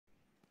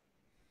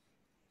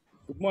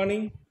Good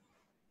morning,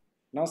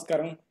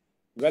 Namaskaram.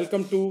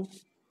 Welcome to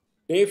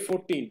day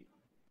 14.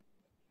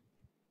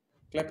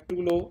 Clep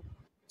 2లో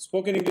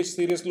spoken English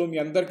సిరీస్లో మీ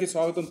అందరికీ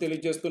స్వాగతం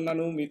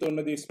తెలియజేస్తున్నాను. మీతో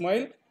ఉన్నది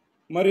ఇస్మాయిల్.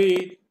 మరి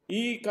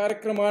ఈ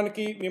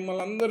కార్యక్రమానికి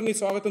మిమ్మల్ని అందరినీ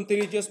స్వాగతం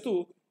తెలియజేస్తూ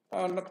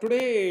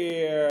today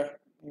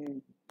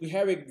we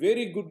have a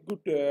very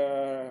good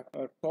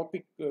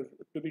topic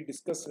to be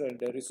discussed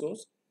and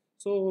resource.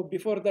 So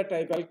before that,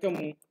 I welcome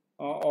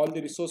all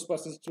the resource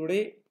persons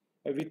today.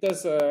 With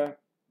us,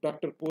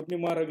 Dr.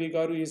 Purnima Ravi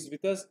Garu is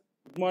with us.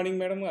 Good morning,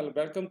 madam.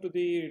 Welcome to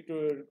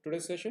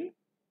today's session.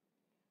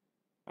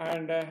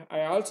 And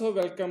I also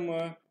welcome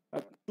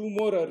two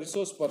more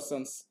resource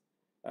persons.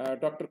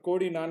 Dr.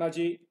 Kodi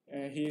Nanaji,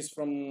 he is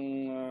from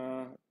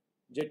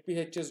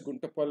ZPHS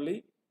Guntapalli,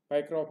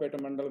 Paikrawapeta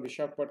Mandal,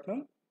 Vishakhapatnam.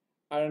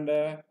 And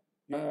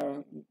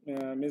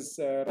Ms.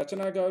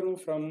 Rachana Garu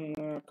from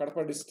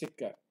Kadapa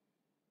district.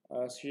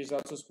 She is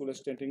also school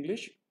assistant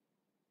English.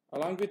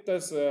 Along with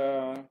us,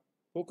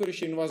 Pokuri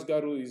Srinivas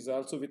Garu is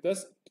also with us.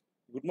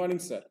 Good morning,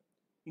 sir.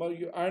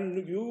 And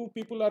you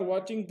people are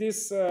watching this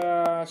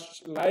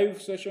live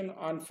session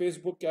on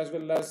Facebook as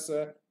well as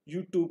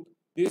YouTube.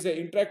 This is an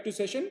interactive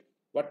session.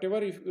 Whatever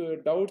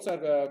doubts or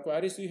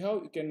queries you have,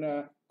 you can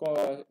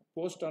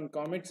post on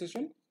comment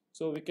session,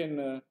 so we can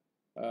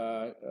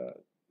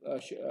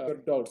share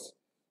doubts.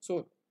 So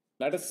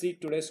let us see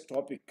today's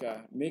topic,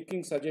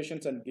 making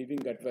suggestions and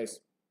giving advice.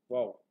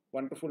 Wow,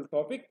 wonderful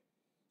topic.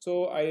 So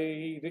I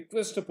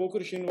request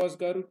Pokuri Srinivas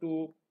Garu to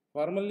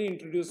formally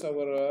introduce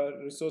our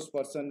resource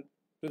person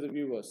to the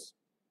viewers.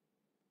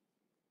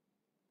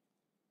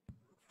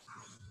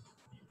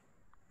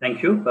 Thank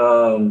you.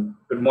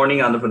 Good morning,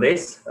 Andhra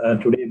Pradesh.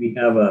 Today we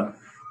have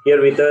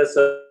here with us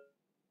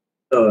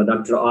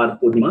Dr. R.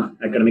 Purnima,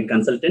 academic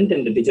consultant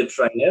and teacher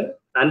trainer,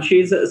 and she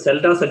is a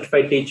CELTA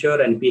certified teacher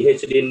and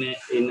PhD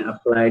in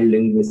applied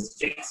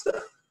linguistics.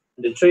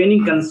 The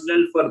training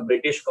consultant for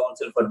British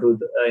Council for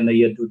in the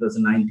year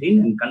 2019,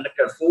 and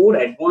conducted 4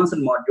 advanced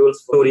modules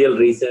for tutorial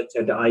research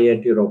at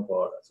IIT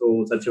Ropar. So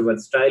such a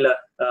versatile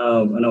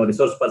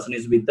resource person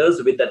is with us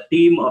with the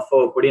team of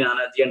Kodi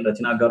Nanaji and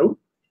Rachana Garu.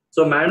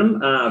 So madam,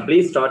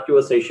 please start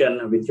your session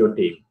with your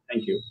team.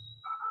 Thank you.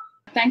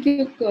 Thank you,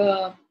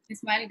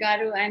 Ismail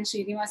Garu and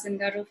Srinivasan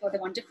Garu, for the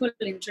wonderful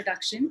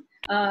introduction.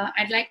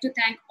 I'd like to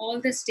thank all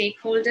the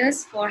stakeholders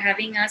for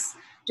having us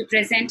to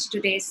present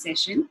today's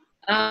session.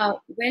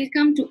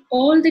 Welcome to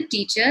all the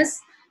teachers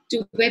to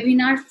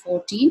webinar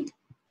 14.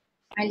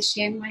 I'll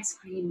share my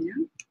screen now.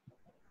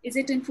 Is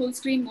it in full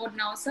screen mode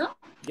now, sir?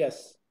 Yes,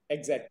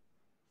 exactly.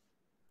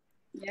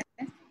 Yes,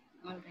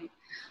 all right.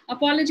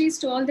 Apologies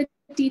to all the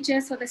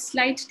teachers for the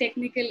slight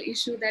technical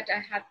issue that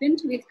happened.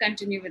 We'll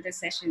continue with the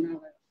session,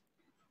 however.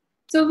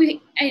 So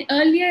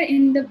earlier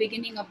in the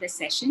beginning of the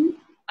session,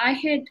 I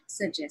had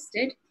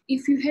suggested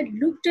if you had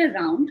looked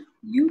around,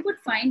 you would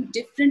find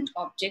different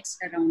objects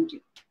around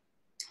you.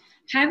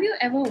 Have you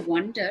ever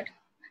wondered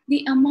the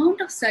amount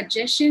of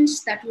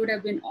suggestions that would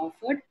have been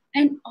offered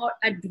or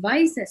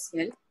advice as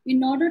well in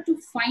order to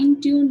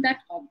fine-tune that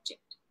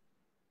object?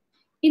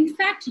 In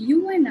fact, you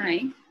and I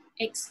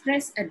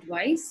express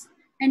advice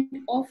and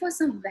offer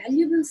some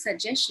valuable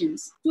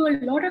suggestions to a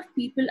lot of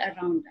people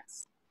around us.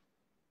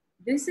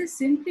 This is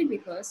simply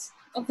because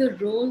of the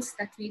roles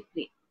that we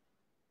play.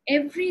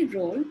 Every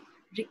role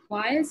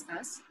requires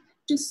us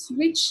to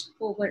switch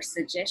over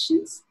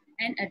suggestions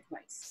and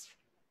advice.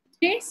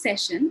 Today's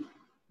session,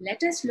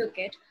 let us look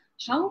at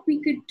how we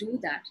could do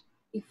that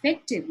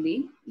effectively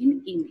in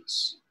English.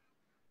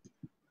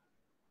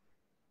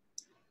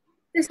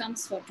 The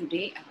sums for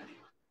today are: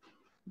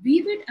 we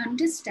would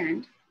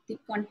understand the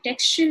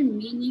contextual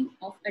meaning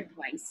of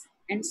advice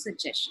and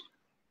suggestion.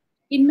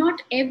 In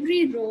not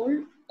every role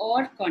or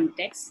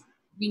context,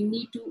 we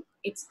need to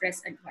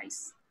express advice.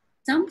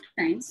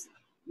 Sometimes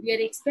we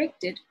are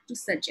expected to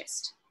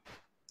suggest.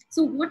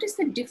 So what is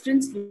the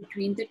difference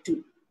between the two?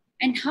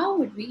 And how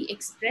would we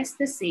express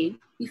the same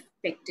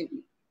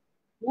effectively?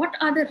 What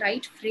are the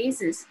right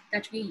phrases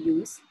that we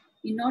use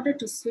in order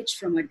to switch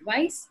from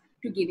advice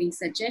to giving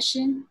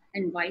suggestion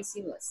and vice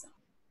versa?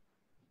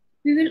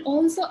 We will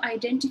also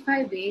identify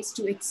ways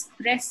to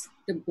express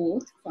the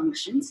both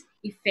functions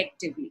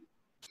effectively.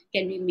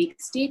 Can we make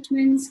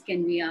statements?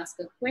 Can we ask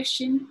a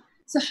question?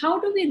 So how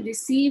do we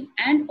receive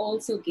and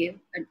also give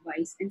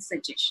advice and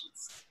suggestions?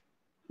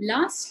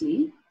 Lastly,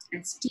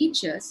 as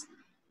teachers,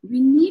 we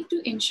need to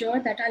ensure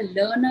that our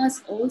learners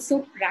also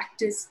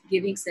practice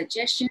giving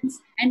suggestions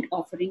and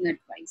offering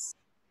advice.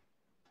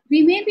 We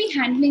may be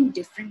handling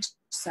different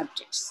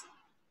subjects,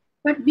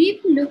 but we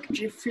will look and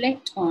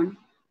reflect on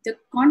the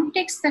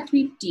context that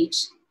we teach,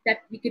 that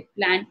we could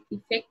plan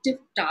effective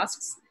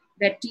tasks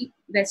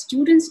where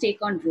students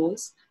take on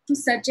roles to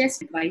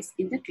suggest advice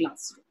in the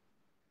classroom.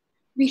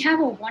 We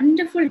have a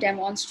wonderful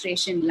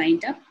demonstration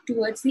lined up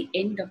towards the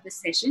end of the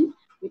session,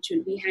 which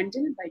will be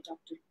handled by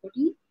Dr.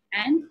 Kodi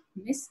and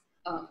Ms.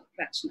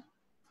 Rachana.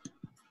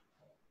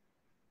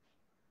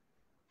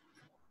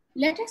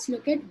 Let us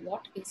look at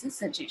what is a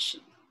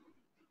suggestion.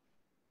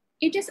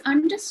 It is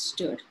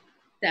understood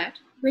that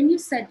when you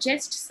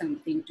suggest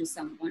something to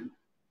someone,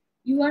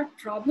 You are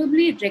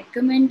probably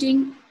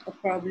recommending,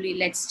 probably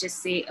let's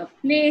just say a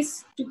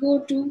place to go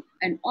to,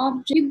 an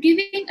object, you're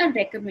giving a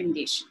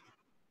recommendation.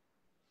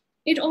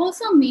 It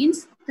also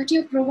means that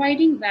you're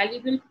providing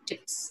valuable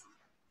tips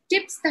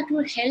that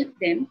will help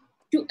them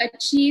to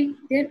achieve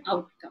their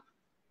outcome.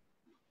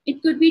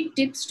 It could be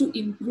tips to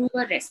improve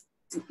a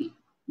recipe.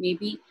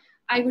 Maybe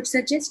I would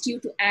suggest you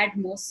to add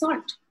more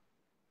salt.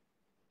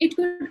 It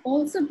could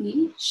also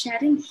be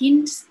sharing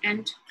hints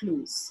and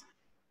clues.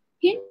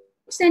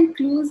 Hints and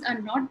clues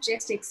are not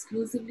just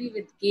exclusively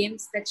with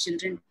games that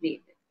children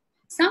play with.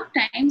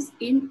 Sometimes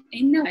in the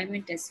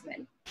environment as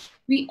well,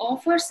 we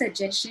offer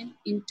suggestion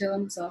in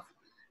terms of,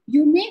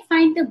 you may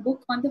find the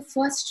book on the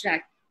first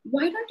rack.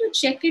 Why don't you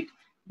check it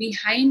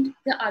behind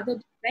the other,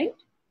 right?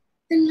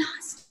 The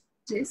last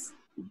is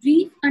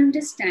brief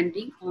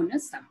understanding on a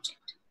subject.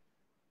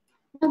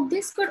 Now,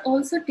 this could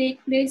also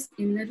take place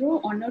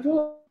on a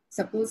road.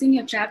 Supposing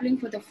you're traveling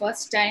for the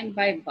first time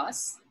by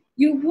bus,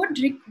 you would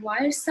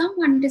require some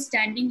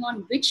understanding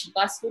on which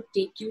bus would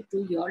take you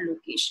to your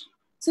location.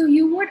 So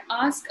you would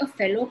ask a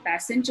fellow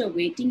passenger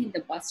waiting in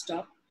the bus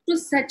stop to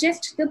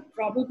suggest the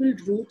probable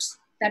routes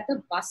that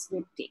the bus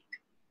would take.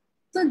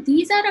 So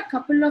these are a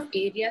couple of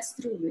areas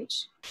through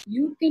which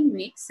you can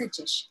make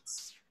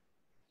suggestions.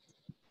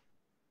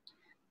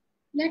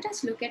 Let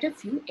us look at a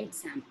few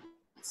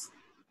examples.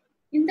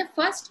 In the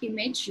first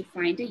image, you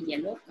find a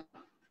yellow car.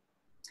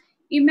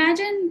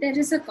 Imagine there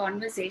is a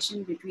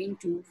conversation between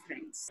two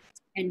friends,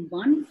 and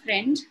one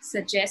friend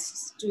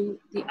suggests to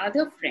the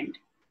other friend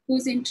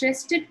who's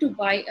interested to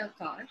buy a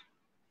car,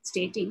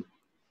 stating,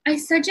 I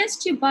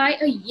suggest you buy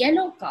a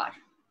yellow car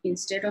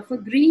instead of a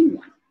green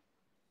one.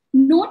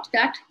 Note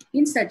that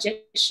in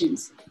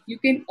suggestions, you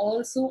can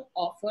also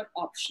offer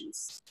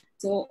options.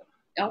 So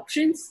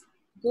options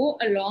go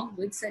along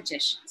with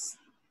suggestions.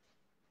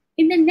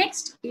 In the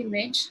next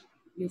image,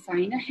 you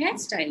find a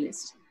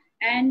hairstylist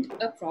and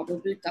a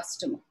probable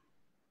customer.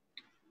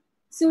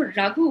 So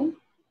Raghu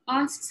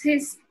asks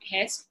his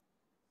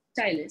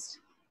hairstylist,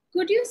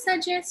 could you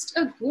suggest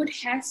a good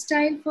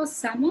hairstyle for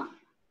summer?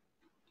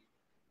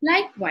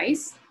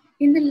 Likewise,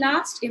 in the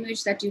last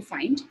image that you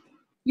find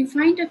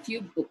a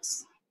few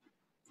books.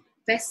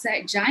 Professor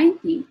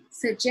Jayanti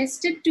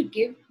suggested to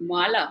give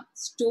Mala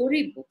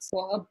storybooks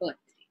for her birthday.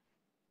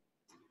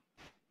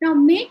 Now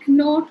make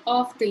note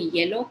of the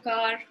yellow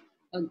car,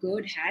 a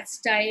good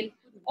hairstyle,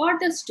 or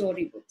the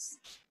storybooks.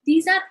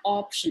 These are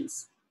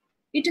options.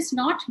 It is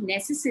not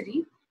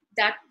necessary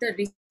that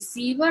the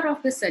receiver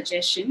of the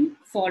suggestion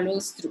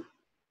follows through.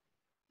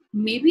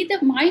 Maybe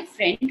my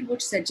friend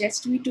would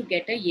suggest me to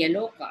get a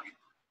yellow car,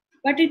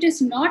 but it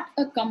is not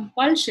a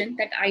compulsion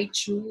that I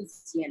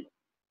choose yellow.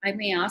 I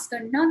may ask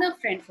another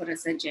friend for a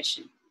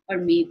suggestion, or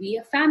maybe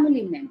a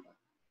family member.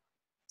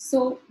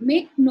 So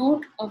make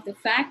note of the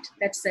fact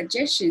that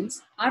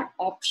suggestions are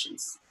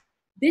options.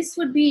 This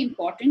would be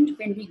important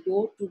when we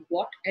go to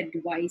what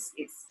advice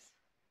is.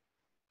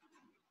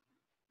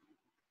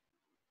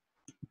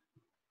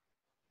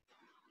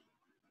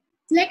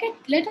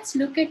 Let us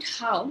look at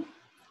how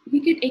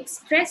we could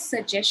express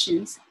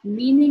suggestions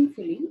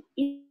meaningfully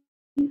in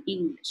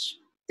English.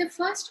 The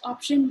first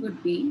option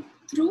would be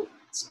through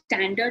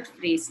standard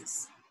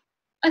phrases.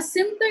 A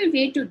simple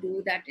way to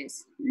do that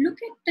is look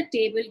at the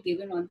table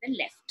given on the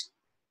left.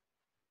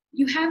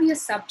 You have your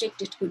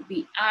subject, it could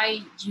be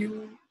I,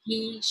 you,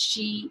 he,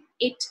 she,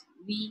 it,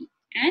 we,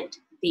 and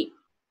they.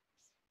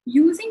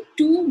 Using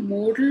two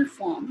modal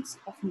forms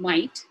of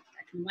might,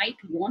 that might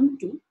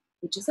want to,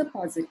 which is a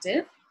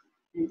positive,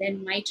 and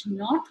then might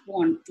not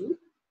want to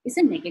is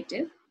a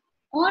negative,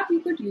 or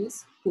we could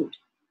use could.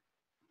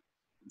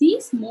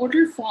 These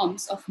modal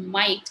forms of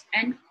might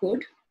and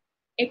could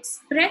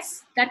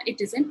express that it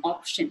is an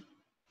option,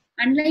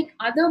 unlike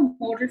other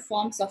modal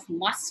forms of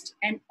must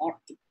and ought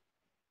to.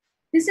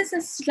 This is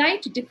a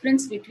slight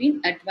difference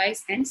between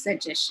advice and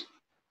suggestion.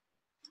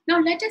 Now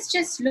let us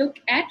just look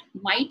at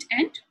might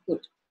and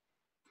could.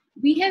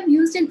 We have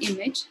used an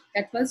image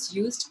that was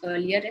used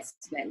earlier as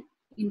well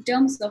in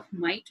terms of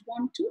might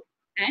want to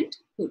and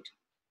could.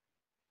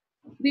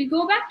 We'll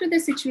go back to the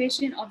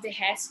situation of the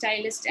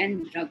hairstylist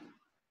and Raghu.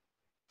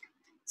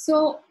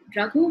 So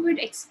Raghu would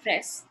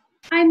express,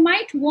 I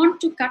might want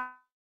to cut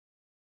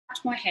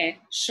my hair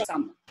short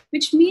summer,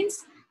 which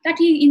means that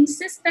he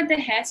insists that the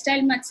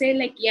hairstyle must say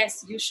like,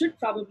 yes, you should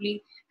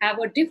probably have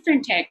a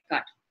different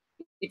haircut.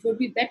 It would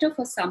be better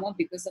for summer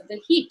because of the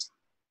heat.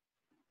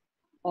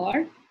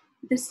 Or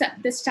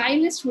the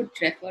stylist would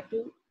refer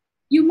to,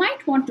 you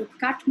might want to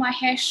cut my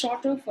hair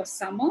shorter for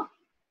summer.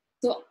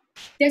 So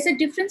there's a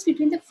difference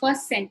between the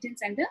first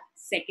sentence and the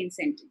second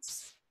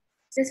sentence.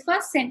 This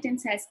first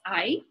sentence has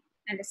I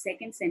and the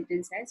second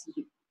sentence has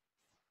you.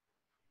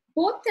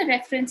 Both the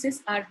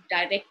references are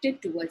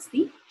directed towards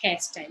the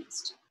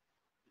hairstylist.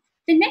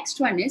 The next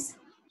one is,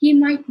 he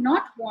might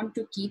not want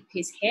to keep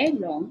his hair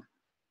long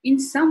in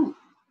summer.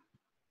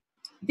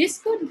 This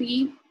could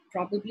be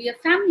probably a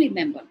family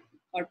member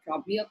or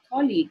probably a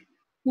colleague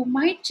who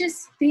might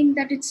just think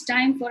that it's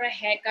time for a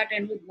haircut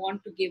and would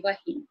want to give a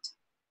hint.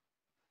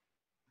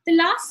 The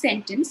last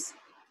sentence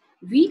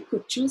we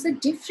could choose a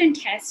different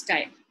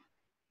hairstyle.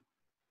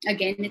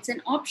 Again, it's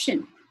an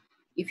option.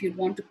 If you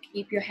want to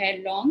keep your hair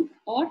long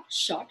or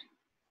short,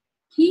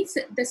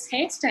 this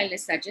hairstylist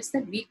suggests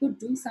that we could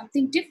do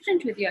something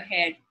different with your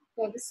hair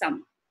for the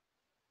summer.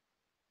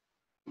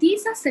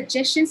 These are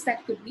suggestions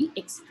that could be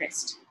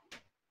expressed.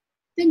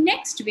 The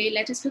next way,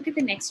 let us look at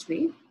the next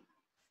way,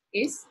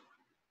 is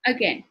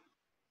again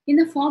in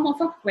the form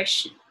of a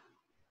question.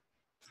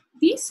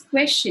 These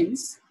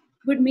questions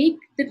would make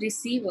the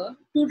receiver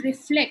to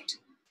reflect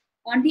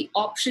on the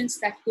options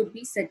that could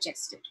be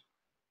suggested.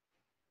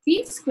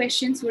 These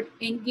questions would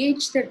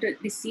engage the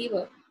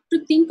receiver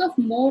to think of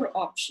more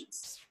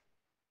options.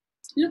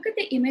 Look at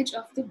the image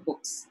of the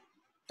books.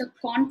 The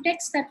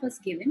context that was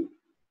given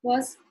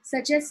was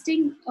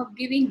suggesting of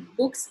giving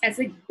books as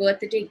a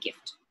birthday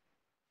gift.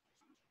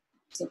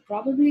 So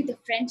probably the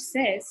friend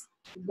says,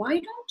 why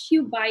don't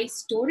you buy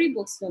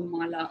storybooks for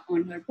Mala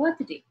on her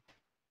birthday?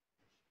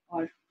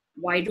 Or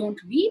why don't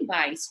we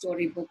buy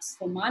storybooks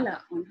for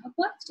Mala on her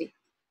birthday?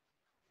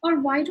 Or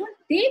why don't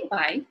they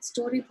buy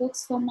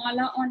storybooks for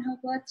Mala on her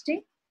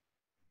birthday?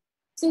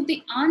 So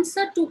the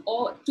answer to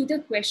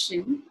the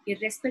question,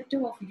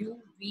 irrespective of you,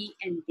 we,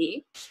 and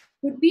they,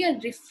 would be a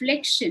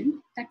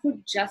reflection that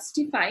would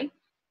justify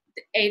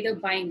either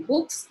buying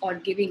books or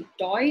giving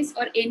toys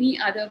or any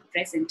other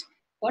present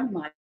for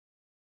Mala's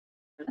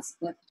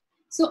birthday.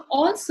 So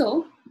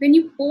also, when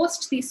you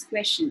post these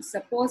questions,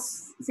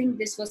 supposing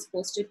this was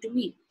posted to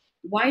me,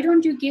 why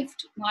don't you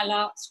gift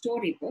Mala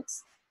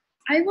storybooks?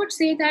 I would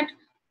say that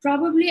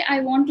probably I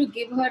want to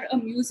give her a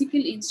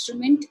musical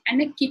instrument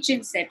and a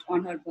kitchen set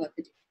on her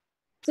birthday.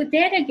 So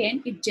there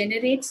again, it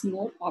generates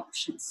more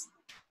options.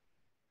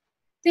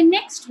 The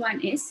next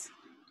one is,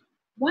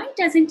 why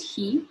doesn't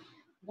he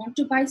want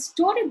to buy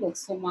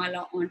storybooks for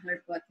Mala on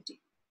her birthday?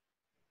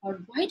 Or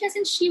why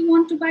doesn't she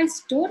want to buy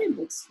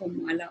storybooks for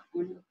Mala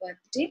on her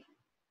birthday?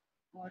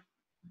 Or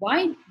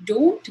why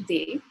don't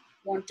they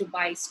want to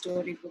buy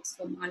storybooks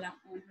for Mala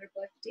on her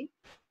birthday?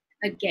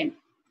 Again,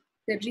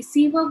 the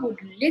receiver would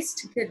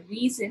list the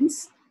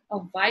reasons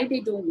of why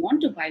they don't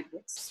want to buy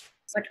books,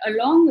 but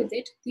along with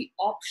it, the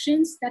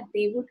options that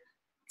they would,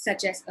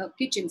 such as a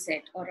kitchen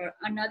set or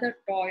another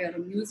toy or a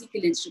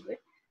musical instrument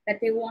that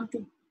they want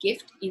to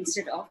gift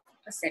instead of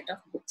a set of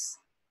books.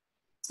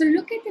 So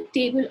look at the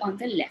table on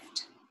the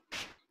left.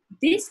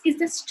 This is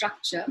the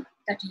structure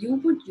that you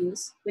would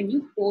use when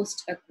you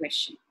post a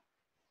question.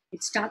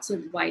 It starts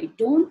with why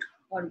don't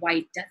or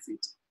why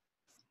doesn't.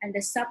 And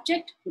the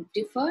subject would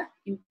differ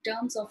in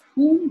terms of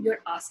whom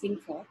you're asking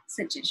for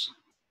suggestion.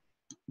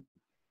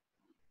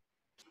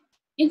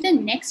 In the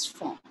next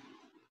form,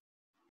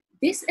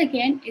 this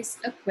again is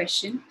a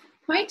question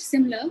quite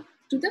similar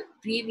to the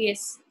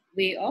previous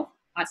way of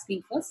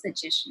asking for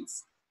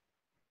suggestions.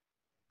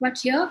 But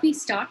here we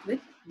start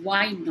with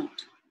why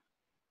not.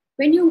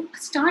 When you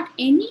start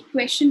any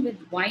question with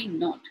why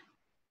not,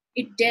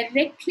 it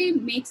directly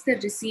makes the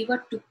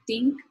receiver to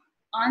think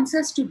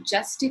answers to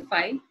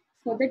justify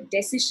for the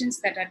decisions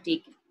that are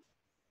taken.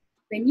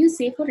 When you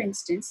say, for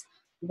instance,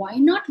 why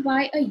not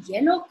buy a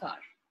yellow car?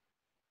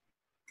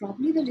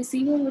 Probably the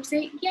receiver would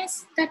say,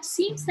 yes, that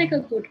seems like a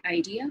good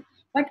idea,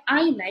 but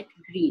I like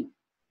green.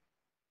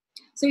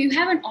 So you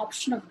have an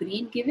option of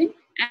green given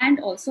and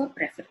also a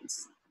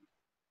preference.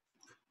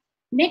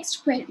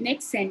 Next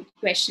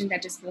question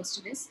that is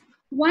posted is,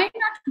 why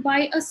not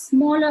buy a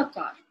smaller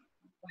car?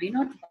 Why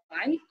not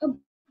buy a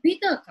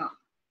bigger car?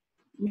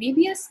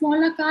 Maybe a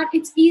smaller car,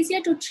 it's easier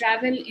to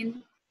travel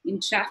in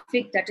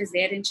traffic that is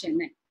there in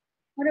Chennai.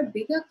 Or a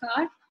bigger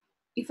car,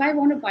 if I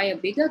want to buy a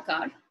bigger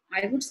car,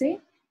 I would say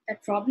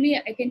that probably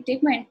I can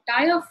take my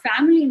entire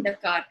family in the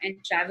car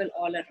and travel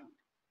all around.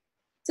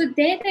 So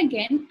there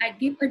again, I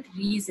give a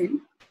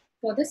reason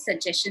for the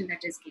suggestion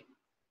that is given.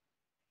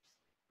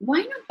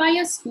 Why not buy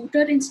a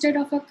scooter instead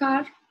of a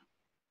car?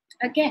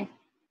 Again,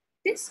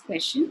 this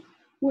question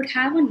would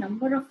have a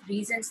number of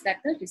reasons that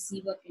the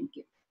receiver can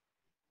give.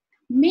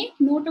 Make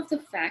note of the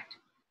fact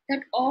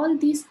that all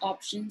these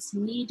options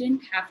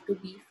needn't have to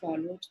be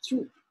followed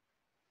through.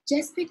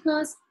 Just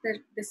because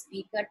the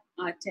speaker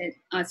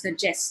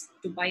suggests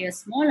to buy a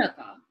smaller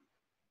car,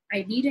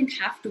 I needn't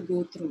have to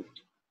go through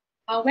it.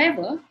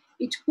 However,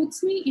 it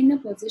puts me in a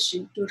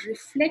position to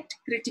reflect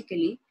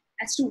critically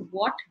as to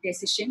what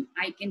decision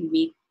I can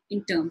make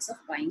in terms of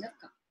buying a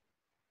car.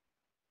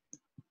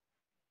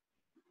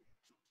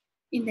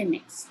 In the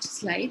next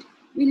slide,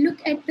 we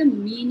look at the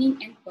meaning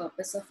and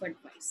purpose of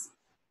advice.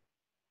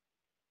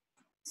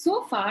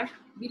 So far,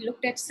 we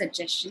looked at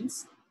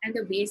suggestions and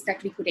the ways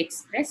that we could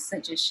express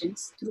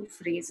suggestions through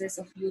phrases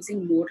of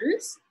using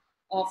modals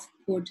of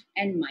could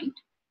and might.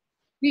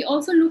 We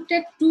also looked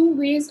at two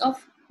ways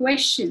of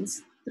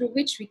questions through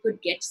which we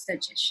could get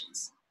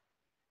suggestions.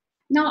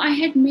 Now, I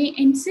had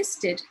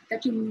insisted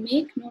that you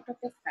make note of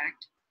the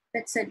fact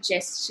that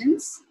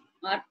suggestions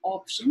are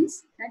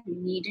options that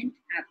needn't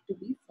have to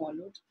be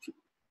followed through.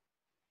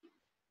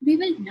 We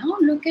will now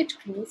look at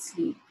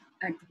closely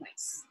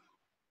advice.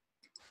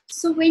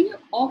 So when you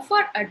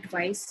offer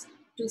advice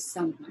to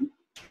someone,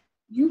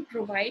 you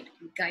provide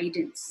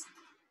guidance.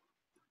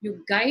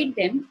 You guide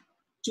them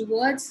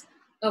towards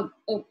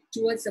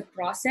towards a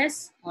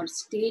process or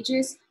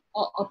stages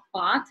or a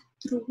path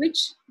through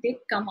which they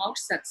come out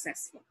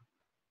successful.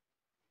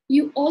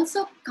 You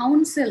also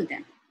counsel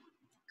them.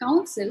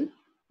 Counsel,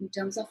 in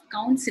terms of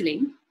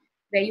counseling,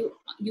 where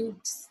you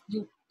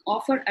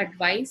offer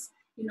advice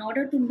in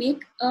order to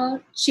make a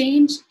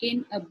change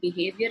in a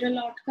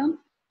behavioral outcome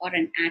or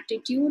an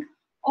attitude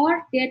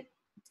or their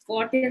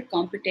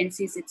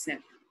competencies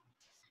itself.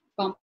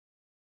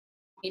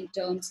 In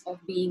terms of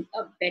being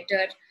a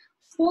better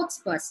sports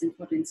person,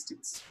 for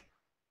instance.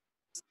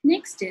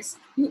 Next is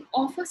you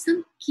offer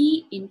some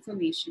key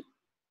information.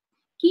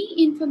 Key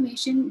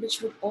information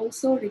which would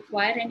also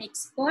require an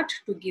expert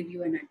to give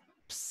you an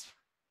advice.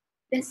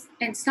 This,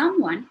 and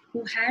someone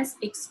who has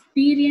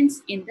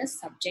experience in the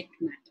subject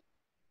matter.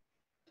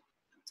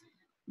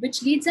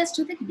 Which leads us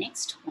to the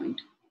next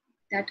point,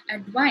 that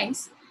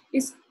advice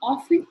is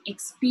often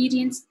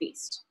experience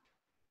based,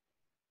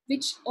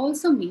 which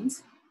also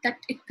means that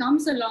it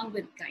comes along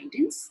with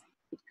guidance,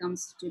 it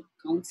comes to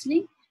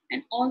counseling,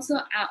 and also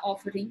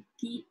offering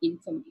key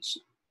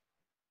information.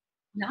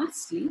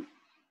 Lastly,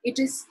 it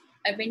is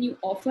when you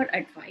offer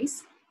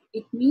advice,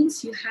 it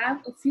means you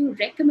have a few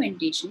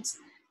recommendations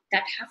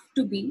that have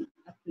to be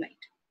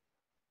applied.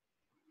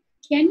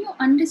 Can you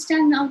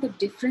understand now the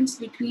difference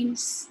between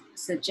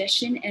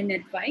suggestion and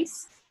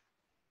advice?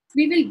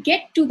 We will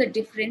get to the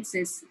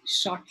differences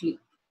shortly.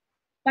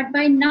 But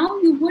by now,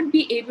 you would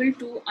be able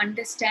to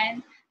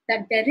understand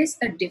that there is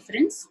a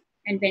difference.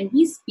 And when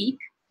we speak,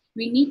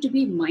 we need to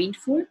be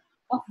mindful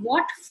of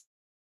what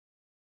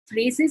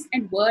phrases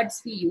and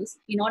words we use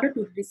in order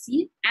to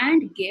receive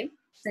and give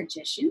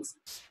suggestions.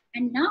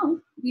 And now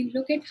we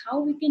look at how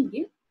we can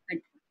give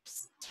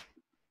advice.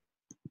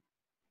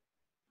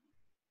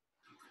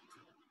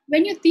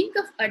 When you think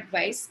of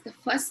advice, the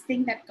first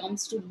thing that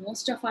comes to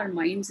most of our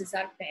minds is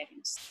our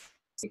parents,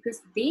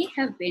 because they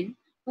have been,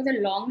 for the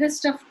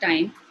longest of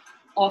time,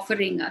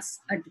 offering us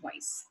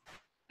advice.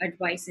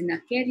 Advice in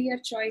our career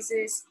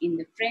choices, in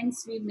the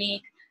friends we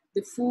make,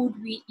 the food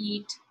we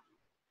eat.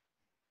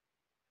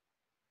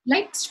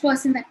 Next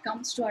person that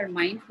comes to our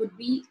mind would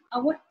be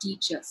our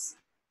teachers.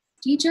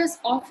 Teachers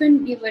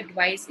often give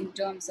advice in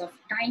terms of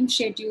time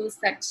schedules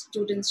that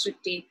students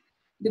should take,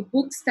 the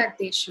books that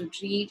they should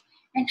read,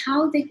 and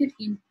how they could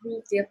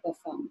improve their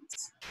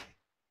performance.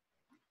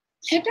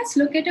 Let us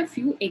look at a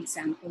few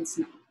examples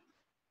now.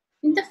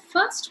 In the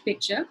first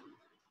picture,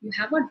 you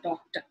have a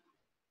doctor.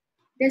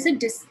 There's a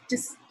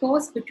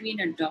discourse between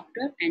a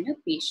doctor and a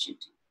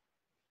patient,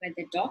 where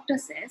the doctor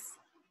says,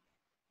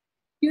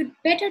 "You'd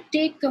better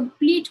take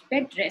complete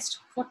bed rest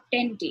for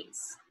 10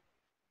 days.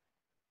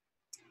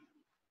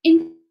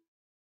 In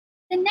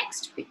the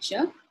next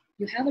picture,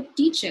 you have a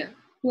teacher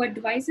who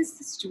advises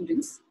the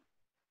students,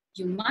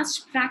 "You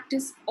must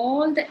practice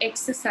all the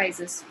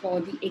exercises for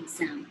the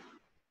exam."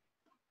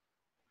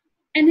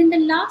 And in the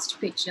last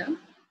picture,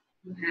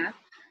 you have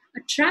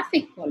a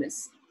traffic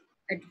police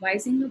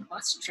advising a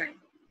bus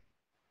driver,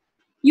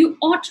 "You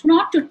ought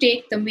not to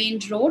take the main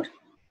road."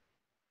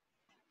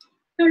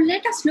 Now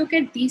let us look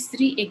at these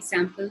three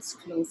examples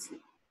closely.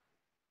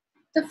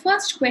 The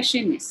first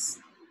question is,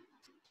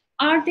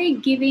 are they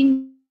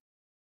giving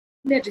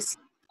the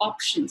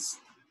options?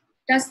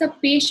 Does the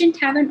patient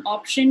have an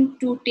option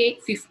to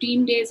take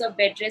 15 days of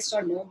bed rest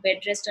or no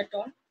bed rest at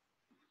all?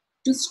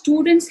 Do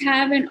students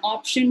have an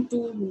option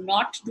to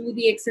not do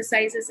the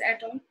exercises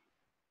at all?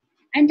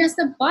 And does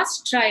the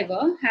bus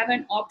driver have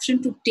an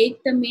option to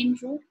take the main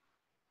road?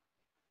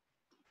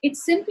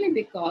 It's simply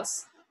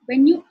because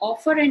when you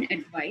offer an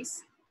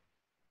advice,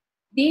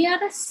 they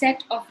are a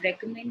set of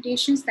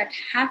recommendations that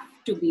have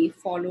to be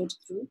followed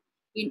through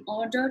in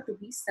order to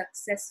be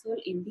successful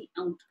in the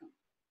outcome.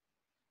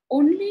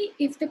 Only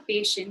if the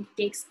patient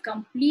takes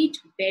complete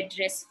bed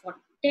rest for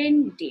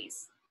 10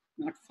 days,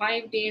 not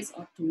 5 days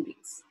or 2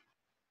 days,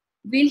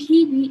 will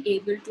he be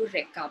able to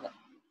recover.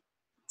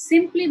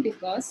 Simply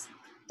because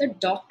the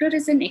doctor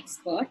is an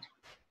expert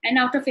and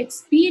out of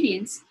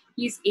experience,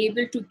 he is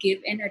able to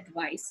give an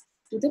advice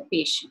to the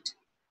patient.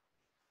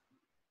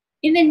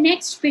 In the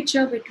next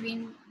picture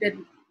between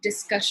the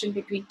discussion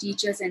between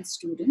teachers and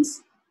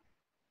students,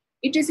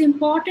 it is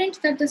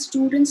important that the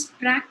students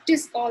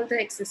practice all the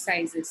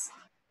exercises,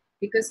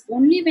 because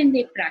only when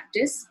they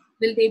practice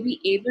will they be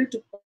able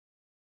to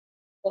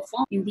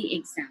perform in the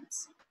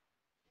exams.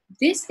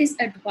 This is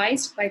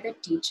advised by the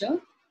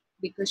teacher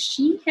because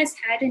she has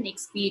had an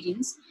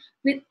experience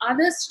with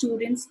other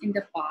students in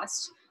the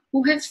past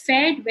who have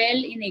fared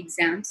well in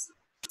exams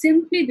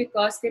simply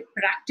because they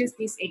practice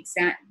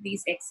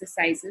these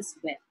exercises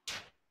well.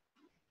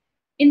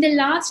 In the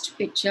last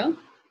picture,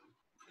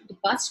 the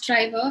bus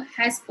driver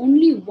has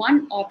only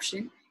one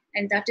option,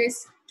 and that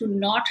is to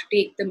not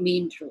take the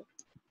main road.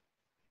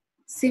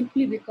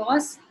 Simply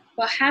because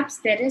perhaps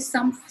there is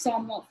some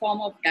form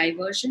of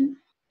diversion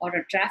or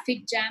a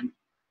traffic jam,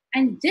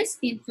 and this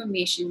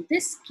information,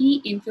 this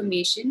key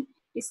information,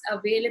 is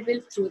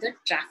available through the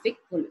traffic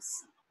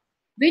police,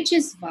 which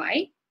is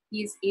why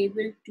he is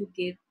able to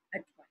give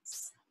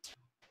advice.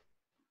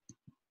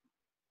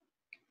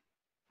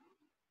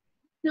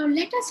 Now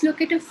let us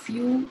look at a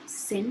few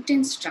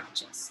sentence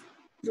structures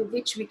through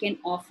which we can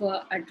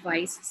offer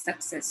advice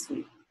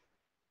successfully.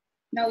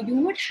 Now you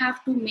would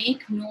have to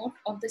make note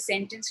of the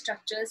sentence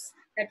structures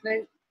that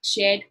were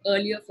shared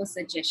earlier for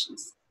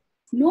suggestions.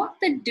 Note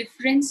the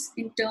difference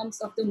in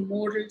terms of the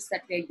morals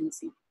that we are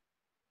using.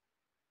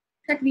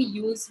 That we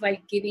use while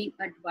giving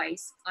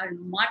advice are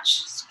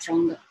much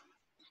stronger.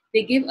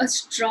 They give a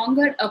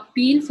stronger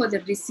appeal for the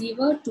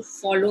receiver to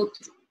follow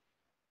through.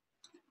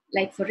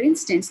 Like for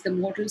instance, the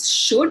modals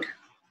should,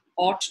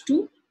 ought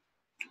to,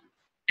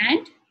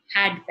 and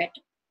had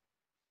better.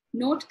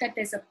 Note that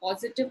there's a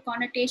positive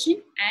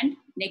connotation and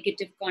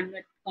negative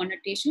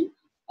connotation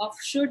of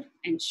should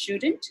and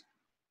shouldn't,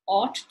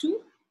 ought to,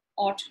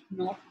 ought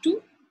not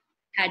to,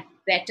 had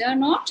better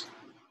not,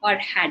 or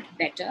had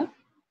better.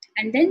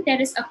 And then there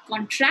is a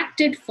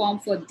contracted form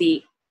for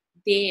they'd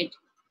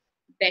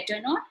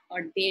better not,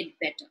 or they'd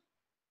better.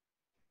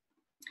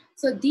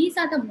 So these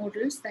are the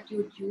modals that you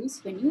would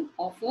use when you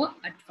offer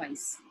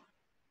advice.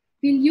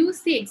 We'll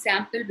use the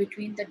example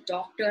between the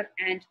doctor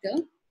and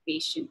the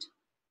patient.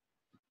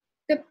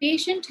 The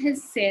patient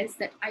says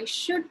that I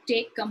should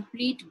take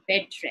complete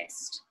bed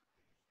rest,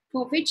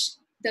 for which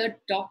the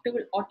doctor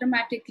will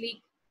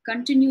automatically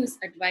continue his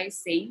advice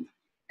saying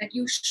that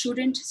you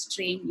shouldn't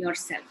strain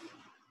yourself,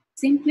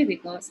 simply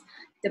because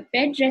the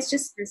bed rest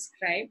is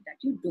prescribed that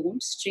you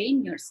don't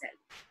strain yourself,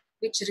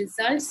 which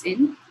results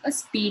in a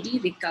speedy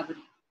recovery.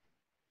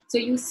 So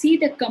you see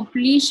the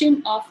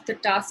completion of the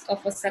task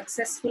of a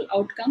successful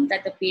outcome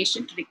that the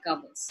patient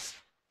recovers.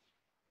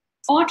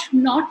 Ought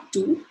not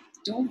to,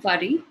 don't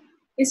worry,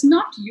 is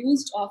not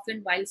used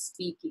often while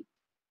speaking.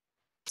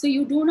 So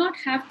you do not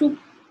have to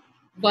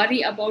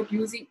worry about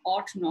using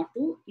ought not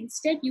to.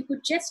 Instead, you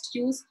could just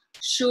use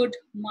should,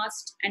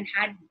 must, and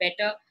had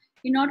better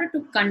in order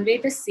to convey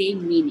the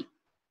same meaning.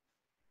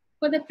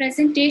 For the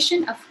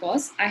presentation, of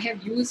course, I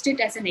have used it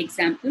as an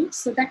example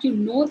so that you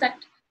know that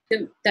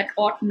that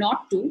ought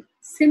not to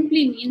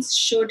simply means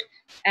should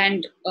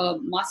and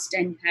must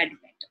and had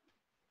better.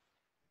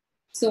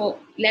 So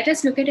let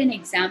us look at an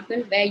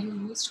example where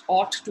you used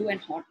ought to and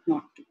ought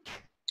not to.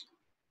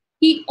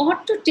 He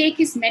ought to take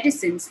his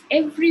medicines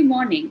every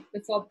morning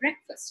before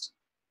breakfast.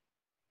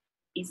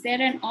 Is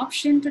there an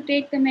option to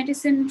take the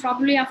medicine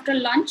probably after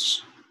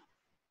lunch?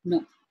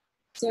 No.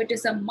 So it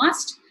is a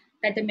must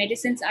that the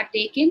medicines are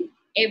taken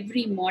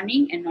every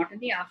morning and not in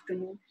the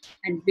afternoon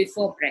and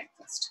before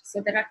breakfast.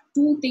 So there are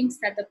two things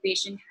that the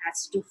patient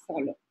has to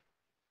follow.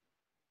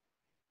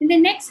 In the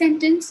next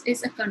sentence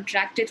is a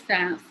contracted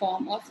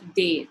form of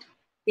they'd.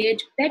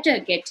 They'd better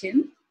get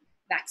him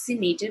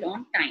vaccinated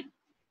on time.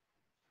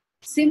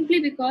 Simply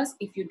because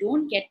if you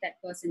don't get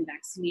that person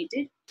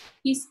vaccinated,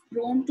 he's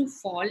prone to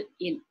fall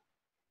ill.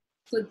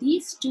 So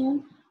these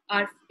two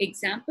are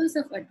examples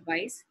of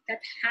advice that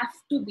have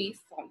to be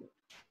followed.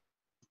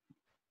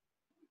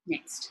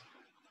 Next,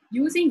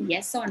 using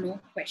yes or no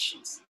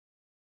questions.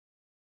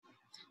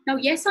 Now,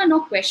 yes or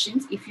no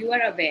questions, if you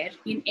are aware,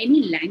 in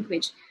any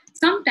language,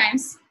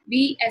 sometimes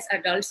we as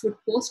adults would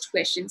post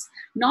questions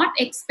not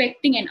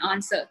expecting an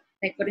answer.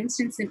 Like for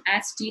instance,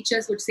 as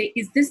teachers would say,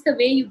 is this the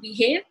way you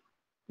behave?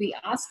 We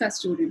ask our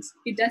students.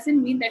 It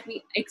doesn't mean that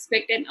we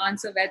expect an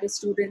answer where the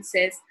student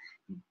says,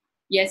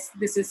 yes,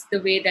 this is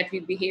the way that we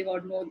behave,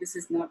 or no, this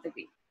is not the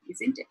way,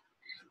 isn't it?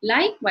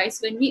 Likewise,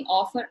 when we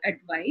offer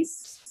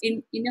advice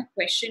in a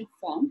question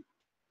form,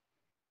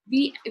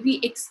 we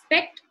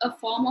expect a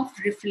form of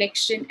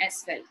reflection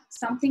as well,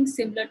 something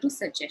similar to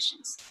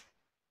suggestions.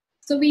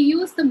 So we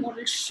use the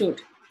modal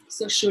should.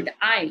 So should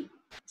I,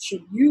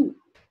 should you,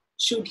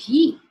 should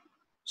he,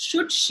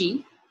 should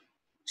she,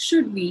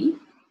 should we,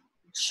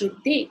 should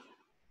they.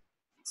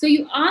 So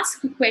you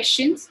ask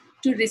questions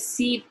to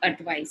receive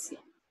advice here.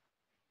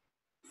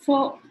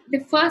 For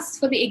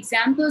the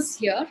examples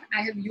here,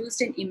 I have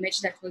used an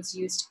image that was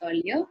used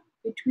earlier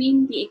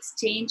between the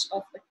exchange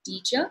of a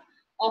teacher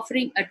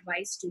offering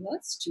advice to her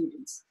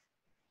students.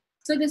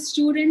 So the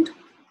student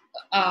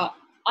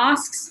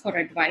asks for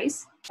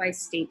advice by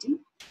stating,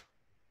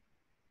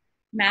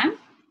 ma'am,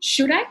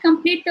 should I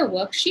complete the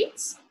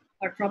worksheets?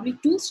 Or probably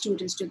two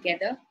students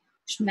together,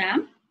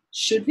 ma'am,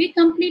 should we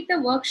complete the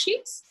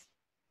worksheets?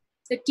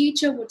 The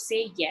teacher would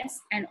say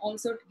yes and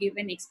also give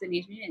an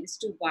explanation as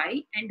to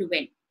why and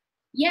when.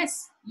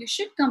 Yes, you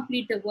should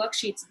complete the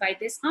worksheets by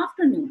this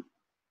afternoon.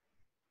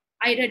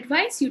 I'd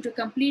advise you to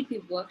complete the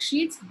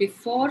worksheets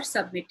before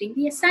submitting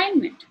the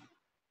assignment.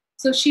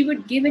 So she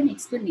would give an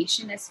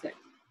explanation as well.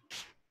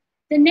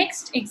 The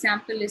next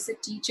example is a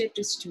teacher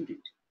to student.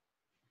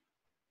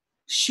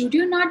 Should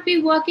you not be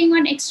working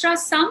on extra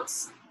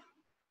sums?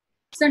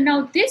 So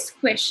now this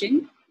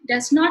question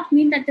does not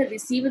mean that the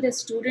receiver, the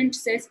student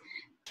says,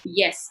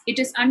 yes, it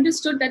is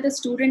understood that the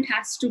student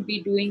has to be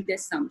doing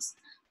these sums.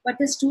 But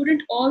the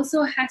student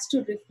also has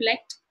to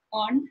reflect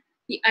on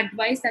the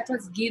advice that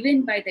was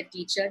given by the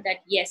teacher that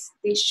yes,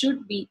 they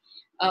should be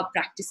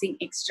practicing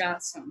extra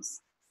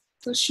sums.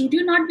 So should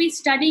you not be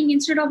studying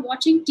instead of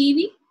watching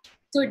TV?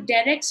 So it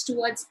directs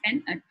towards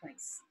an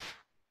advice.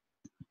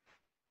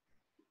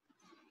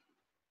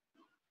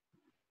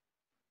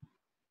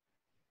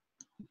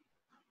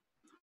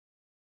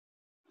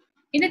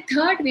 In a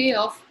third way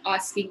of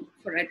asking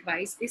for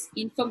advice is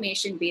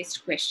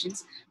information-based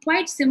questions,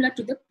 quite similar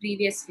to the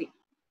previous way.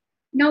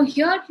 Now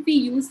here we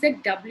use the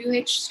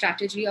WH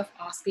strategy of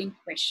asking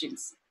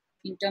questions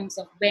in terms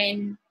of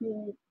when,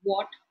 who,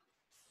 what,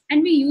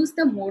 and we use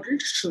the modal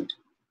should.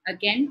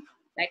 Again,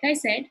 like I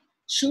said,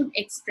 should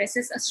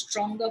expresses a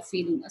stronger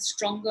feeling, a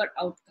stronger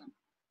outcome,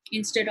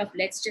 instead of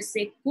let's just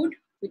say could,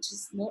 which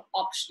is more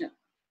optional.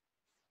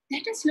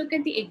 Let us look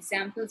at the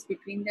examples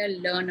between the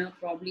learner,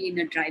 probably in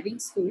a driving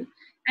school,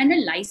 and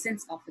a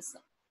license officer.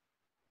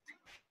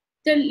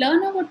 The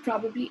learner would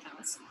probably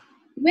ask,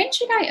 when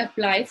should I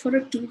apply for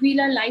a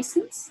two-wheeler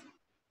license?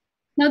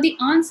 Now, the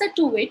answer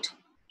to it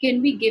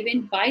can be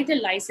given by the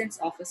license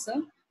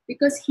officer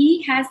because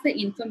he has the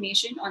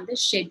information on the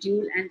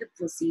schedule and the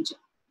procedure.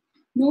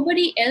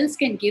 Nobody else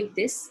can give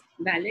this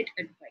valid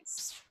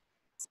advice.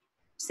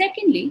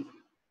 Secondly,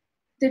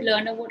 the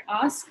learner would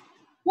ask,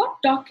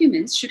 what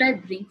documents should I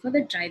bring for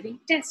the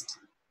driving test?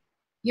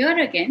 Here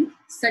again,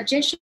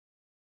 suggestion,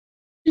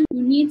 you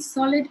need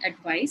solid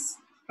advice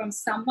from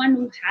someone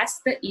who has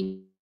the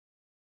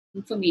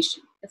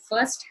information, the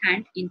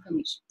first-hand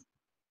information.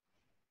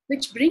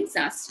 Which brings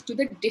us to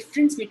the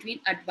difference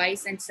between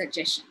advice and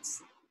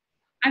suggestions.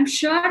 I'm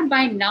sure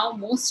by now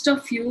most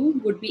of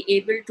you would be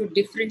able to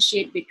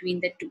differentiate between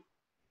the two.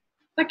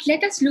 But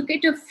let us look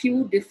at a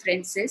few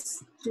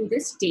differences through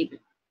this table.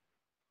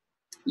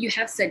 You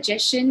have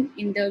suggestion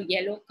in the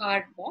yellow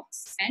card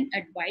box and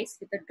advice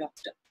with a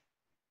doctor.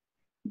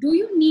 Do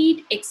you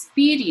need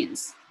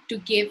experience to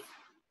give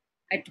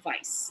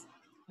advice?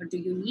 Or do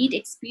you need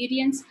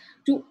experience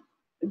to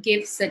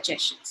give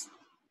suggestions?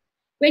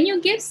 When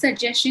you give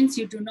suggestions,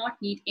 you do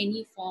not need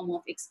any form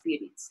of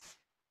experience.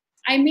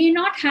 I may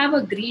not have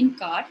a green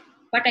card,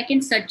 but I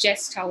can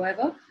suggest,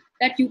 however,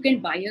 that you can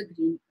buy a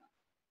green card.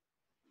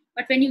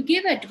 But when you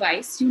give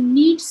advice, you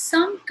need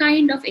some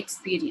kind of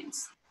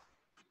experience.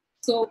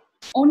 So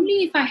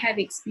only if I have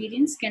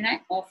experience can I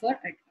offer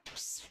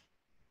advice.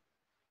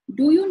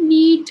 Do you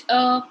need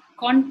a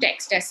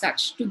context as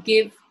such to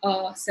give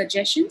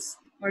suggestions,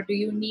 or do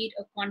you need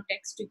a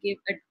context to give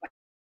advice?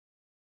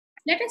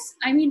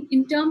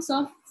 In terms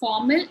of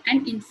formal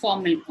and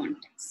informal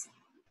context.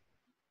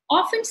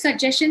 Often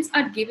suggestions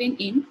are given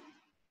in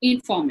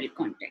informal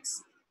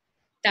context.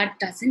 That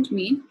doesn't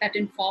mean that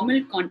in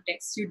formal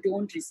context you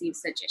don't receive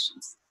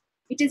suggestions.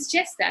 It is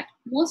just that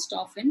most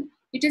often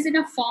it is in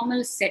a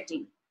formal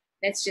setting.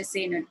 Let's just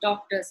say in a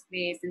doctor's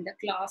place, in the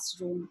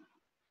classroom.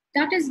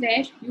 That is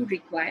where you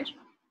require,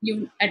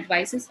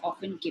 advice is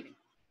often given.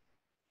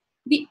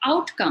 The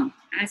outcome,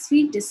 as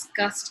we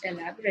discussed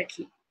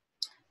elaborately,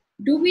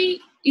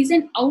 is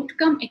an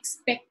outcome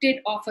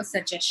expected of a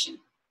suggestion?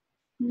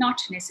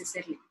 Not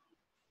necessarily.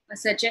 A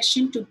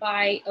suggestion to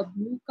buy a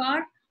blue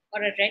car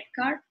or a red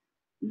car,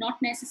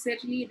 not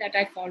necessarily that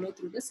I follow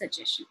through the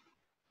suggestion.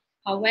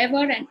 However,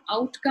 an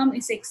outcome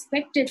is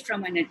expected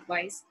from an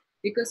advice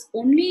because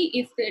only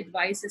if the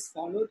advice is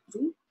followed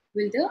through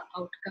will the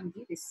outcome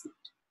be received.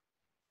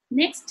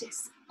 Next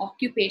is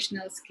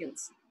occupational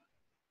skills.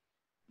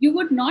 You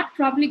would not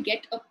probably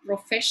get a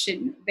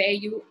profession where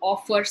you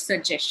offer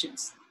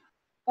suggestions,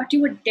 but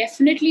you would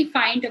definitely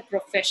find a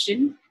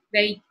profession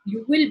where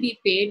you will be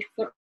paid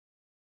for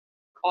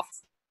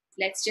office.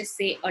 Let's just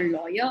say a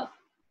lawyer,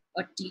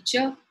 a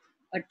teacher,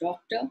 a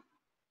doctor,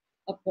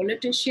 a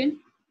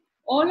politician.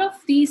 All of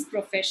these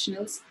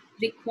professionals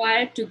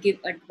require to give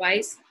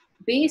advice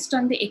based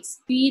on the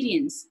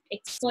experience,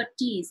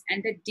 expertise,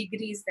 and the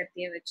degrees that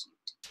they have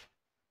achieved.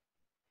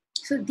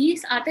 So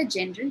these are the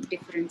general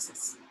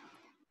differences.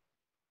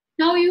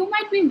 Now you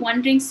might be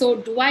wondering, so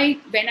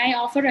when I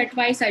offer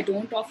advice, I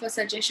don't offer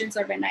suggestions,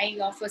 or when I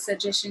offer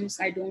suggestions,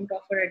 I don't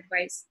offer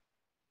advice?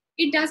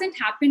 It doesn't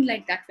happen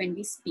like that when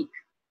we speak.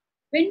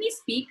 When we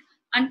speak,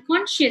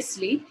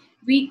 unconsciously,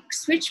 we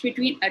switch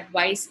between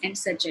advice and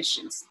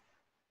suggestions.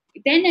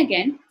 Then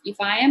again, if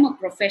I am a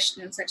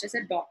professional, such as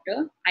a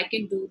doctor, I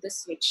can do the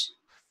switch.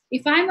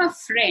 If I'm a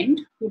friend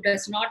who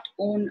does not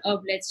own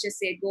let's just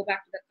say, go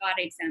back to the car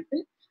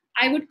example,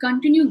 I would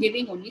continue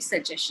giving only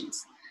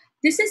suggestions.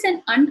 This is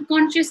an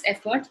unconscious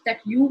effort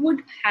that you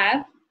would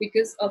have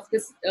because of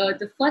this,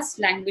 the first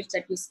language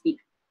that you speak.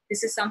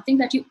 This is something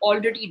that you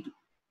already do.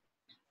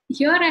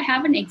 Here I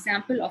have an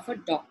example of a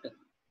doctor.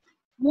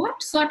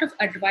 What sort of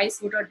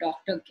advice would a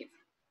doctor give?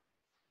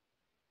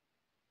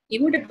 He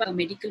would advise a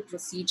medical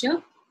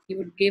procedure, he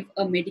would give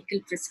a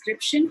medical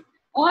prescription,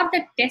 or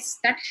the tests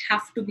that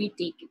have to be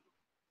taken.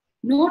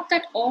 Note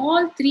that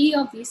all three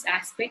of these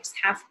aspects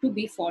have to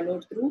be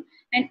followed through,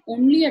 and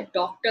only a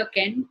doctor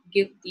can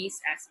give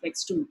these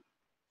aspects to me.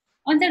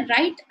 On the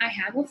right, I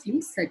have a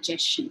few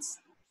suggestions,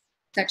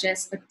 such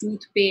as a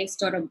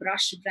toothpaste or a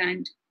brush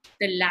brand,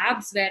 the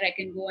labs where I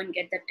can go and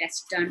get the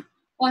test done,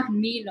 or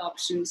meal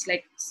options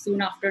like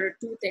soon after a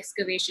tooth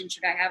excavation,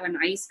 should I have an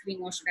ice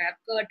cream or should I have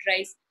curd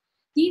rice?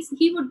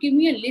 He would give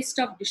me a list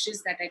of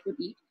dishes that I could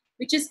eat,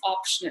 which is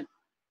optional,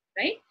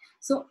 right?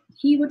 So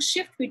he would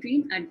shift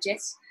between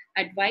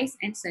advice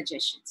and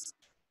suggestions.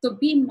 So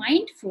be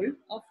mindful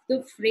of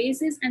the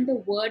phrases and the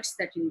words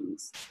that you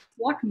use.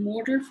 What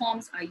modal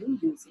forms are you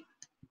using?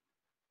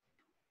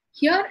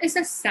 Here is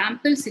a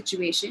sample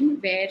situation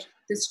where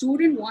the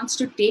student wants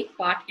to take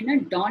part in a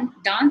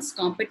dance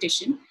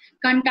competition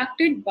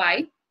conducted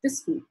by the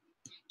school.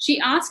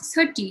 She asks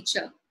her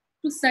teacher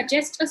to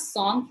suggest a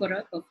song for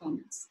her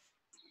performance.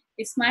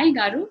 Ismail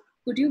Garu,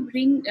 could you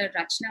bring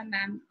Rachna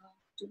ma'am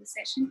to the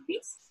session,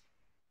 please?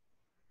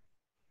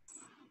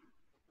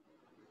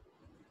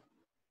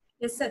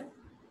 Yes, sir.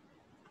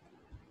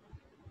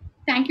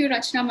 Thank you,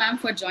 Rachna ma'am,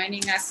 for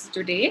joining us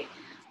today.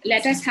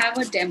 Let us have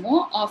a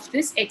demo of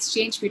this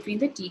exchange between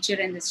the teacher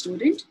and the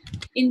student.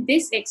 In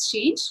this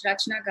exchange,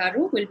 Rachna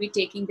Garu will be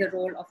taking the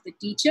role of the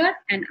teacher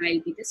and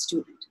I'll be the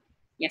student.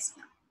 Yes,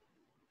 ma'am.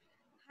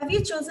 Have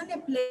you chosen a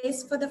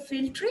place for the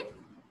field trip?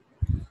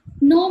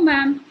 No,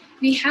 ma'am.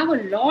 We have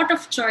a lot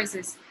of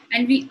choices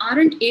and we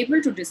aren't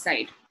able to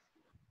decide.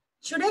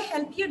 Should I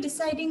help you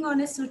deciding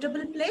on a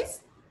suitable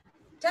place?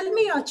 Tell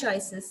me your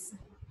choices.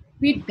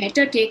 We'd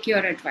better take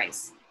your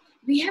advice.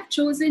 We have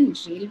chosen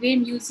Railway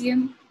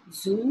Museum,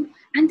 Zoo,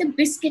 and the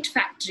Biscuit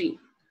Factory.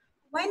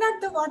 Why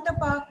not the water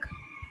park?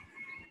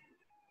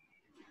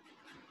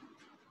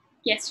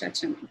 Yes,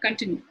 Rachna,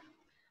 continue.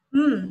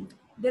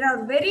 There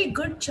are very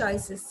good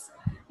choices.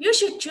 You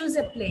should choose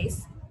a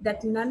place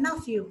that none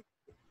of you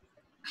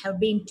have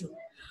been to.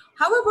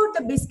 How about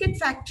the biscuit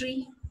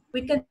factory?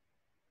 We can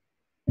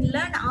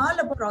learn all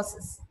about the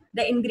process,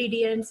 the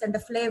ingredients and the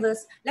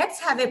flavors. Let's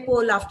have a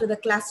poll after the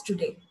class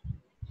today.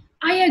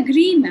 I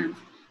agree, ma'am.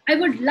 I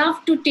would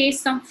love to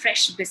taste some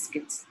fresh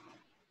biscuits.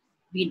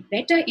 We'd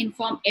better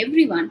inform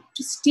everyone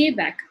to stay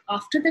back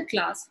after the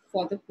class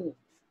for the poll.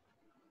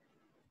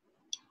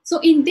 So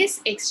in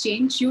this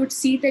exchange, you would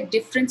see the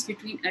difference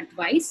between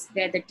advice,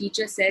 where the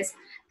teacher says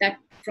that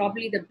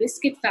probably the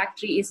biscuit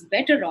factory is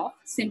better off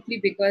simply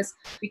because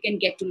we can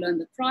get to learn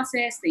the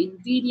process, the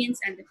ingredients,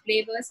 and the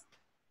flavors.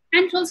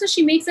 And also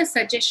she makes a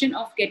suggestion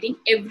of getting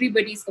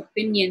everybody's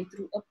opinion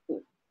through a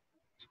poll.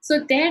 So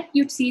there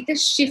you'd see the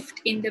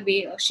shift in the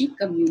way she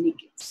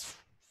communicates.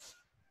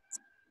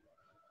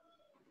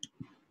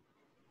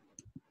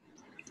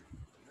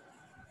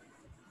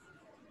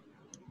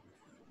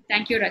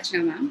 Thank you,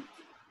 Rachna ma'am.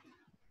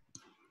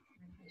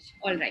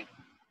 All right.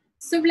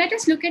 So let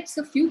us look at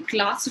a few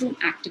classroom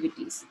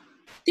activities.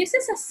 This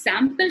is a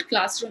sample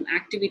classroom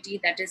activity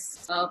that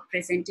is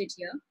presented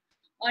here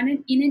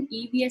in an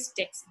EVS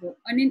textbook,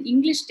 on an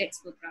English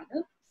textbook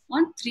rather,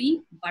 on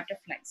 3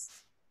 butterflies.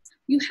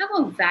 You have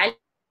a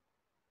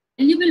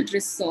valuable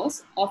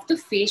resource of the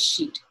face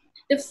sheet.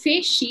 The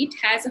face sheet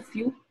has a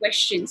few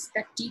questions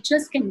that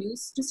teachers can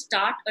use to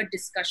start a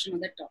discussion on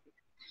the topic.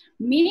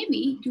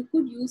 Maybe you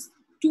could use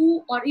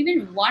 2 or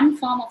even 1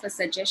 form of a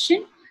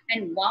suggestion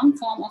and 1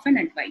 form of an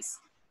advice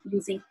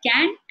using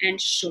can and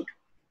should.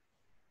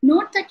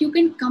 Note that you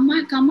can come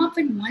up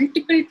with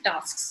multiple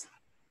tasks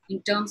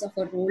in terms of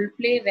a role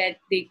play where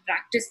they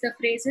practice the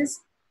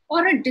phrases,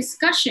 or a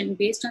discussion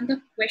based on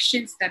the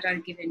questions that are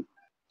given,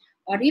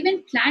 or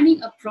even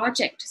planning a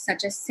project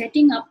such as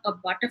setting up a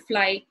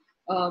butterfly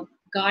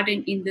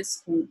garden in the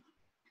school,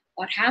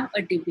 or have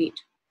a debate.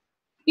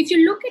 If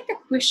you look at the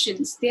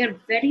questions, they are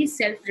very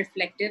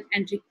self-reflective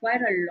and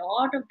require a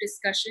lot of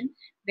discussion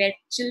where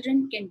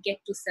children can get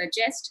to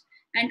suggest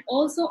and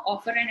also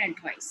offer an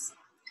advice.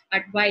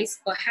 Advice,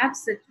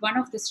 perhaps that one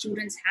of the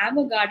students have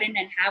a garden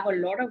and have a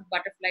lot of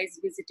butterflies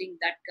visiting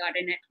that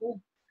garden at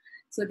home.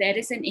 So there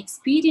is an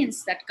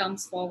experience that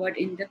comes forward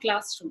in the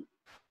classroom.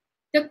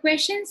 The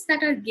questions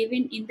that are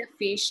given in the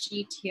face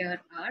sheet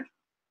here are,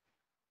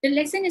 the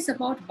lesson is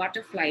about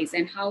butterflies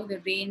and how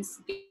the rains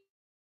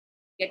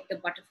get the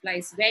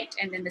butterflies wet,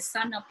 and then the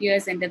sun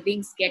appears and the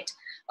wings get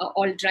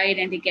all dried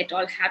and they get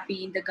all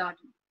happy in the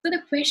garden. So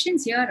the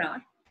questions here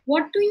are,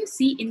 what do you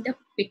see in the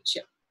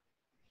picture?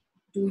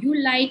 Do you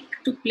like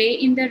to play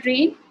in the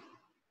rain?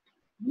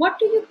 What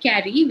do you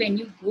carry when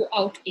you go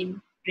out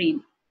in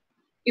rain?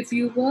 If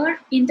you were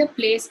in the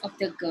place of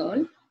the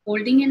girl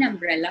holding an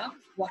umbrella,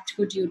 what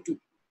would you do?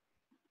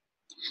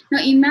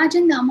 Now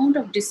imagine the amount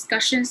of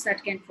discussions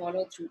that can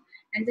follow through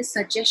and the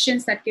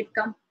suggestions that could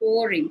come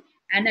pouring,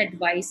 and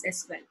advice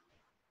as well.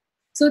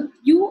 So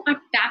you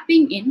are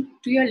tapping in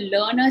to your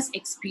learner's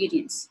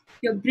experience.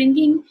 You're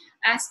bringing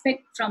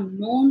aspect from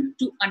known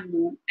to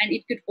unknown, and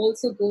it could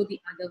also go the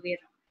other way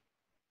around.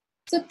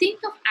 So think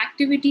of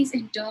activities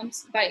in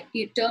terms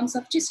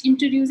of just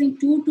introducing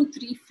 2 to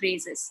 3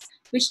 phrases,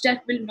 which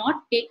that will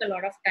not take a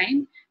lot of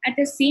time. At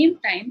the same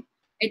time,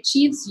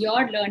 achieves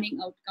your learning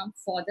outcome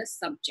for the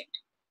subject.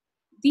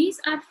 These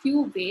are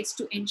few ways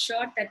to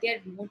ensure that they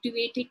are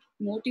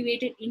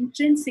motivated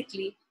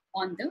intrinsically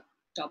on the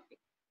topic.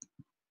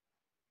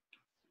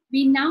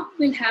 We now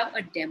will have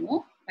a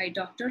demo by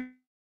Dr.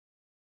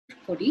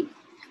 Kodi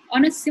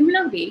on a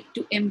similar way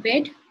to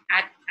embed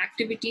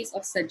activities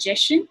of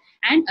suggestion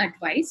and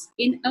advice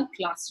in a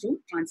classroom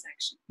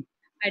transaction.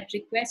 I'd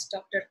request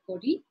Dr.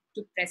 Kodi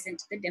to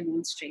present the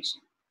demonstration.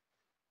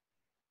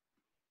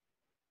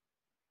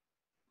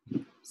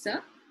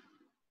 Sir?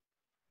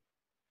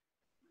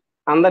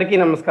 అందరికీ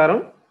నమస్కారం.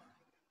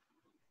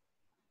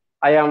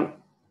 I am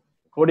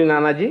Kodi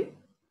Nanaji.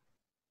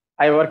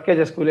 I work as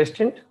a school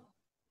assistant,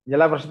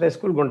 Jala Prasad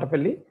School,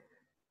 Guntapalli,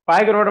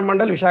 Paigaroda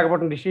Mandal,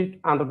 Visakhapatnam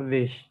district, Andhra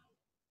Pradesh.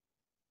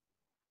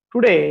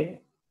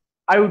 Today,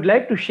 I would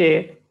like to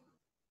share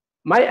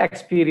my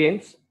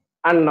experience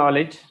and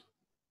knowledge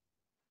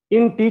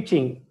in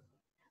teaching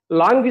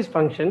language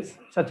functions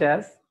such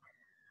as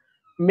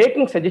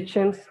making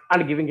suggestions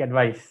and giving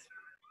advice.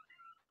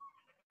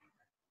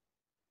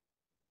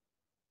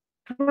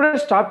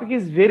 Today's topic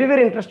is very,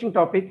 very interesting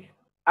topic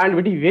and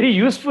very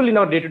useful in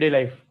our day-to-day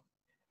life.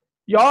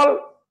 You all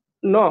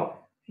know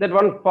that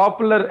one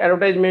popular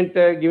advertisement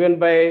given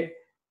by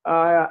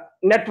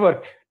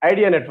network,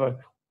 idea network.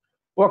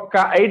 ఒక్క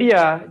idea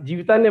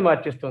జీవితాన్ని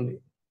మార్చేస్తుంది.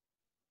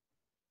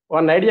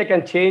 One idea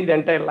can change the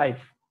entire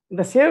life. In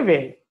the same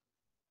way,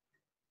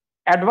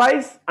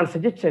 advice and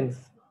suggestions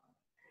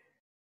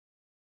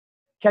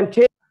can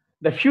change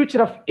the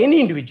future of any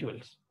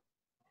individuals.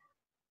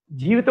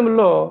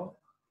 జీవితంలో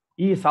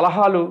ఈ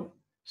సలహాలు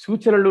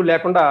సూచనలు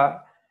లేకుండా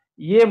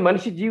ఏ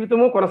మనిషి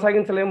జీవితము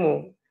కొనసాగించలేము.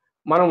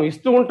 మనం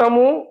ఇస్తూ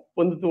ఉంటాము,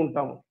 పొందుతూ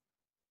ఉంటాము.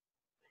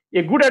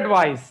 A good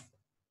advice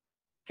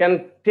can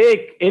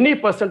take any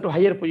person to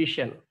higher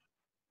position.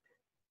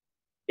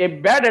 A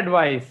bad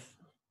advice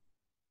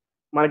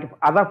మనకి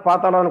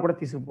అధపాతాళాన్ని కూడా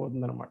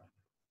తీసుకుపోతుంది అన్నమాట.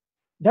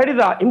 That is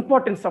the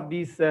importance of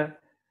these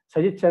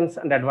suggestions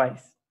and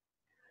advice.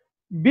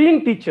 Being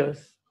teachers,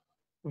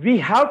 we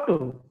have to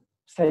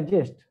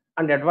suggest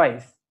and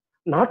advise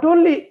not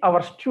only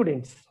our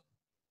students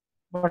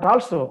but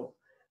also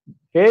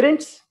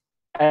parents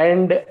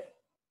and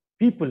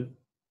people.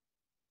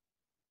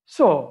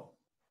 So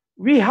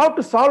we have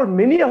to solve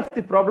many of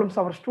the problems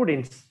of our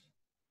students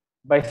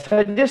by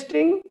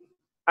suggesting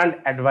and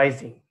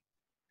advising.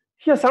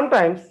 Here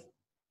sometimes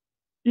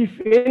if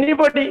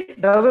anybody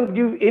doesn't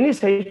give any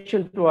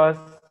suggestion to us,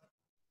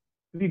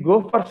 we go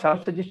for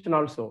self-suggestion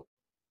also.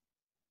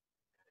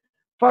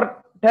 For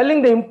telling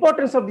the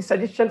importance of the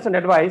suggestions and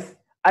advice,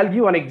 I'll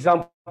give an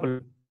example.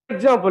 For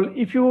example,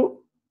 if you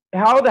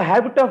have the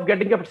habit of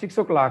getting up at 6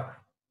 o'clock,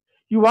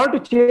 you want to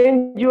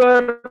change your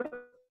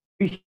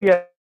behavior.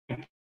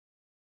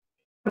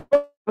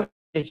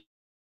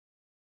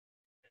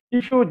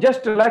 If you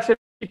just relax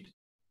it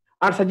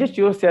and suggest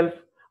yourself,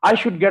 I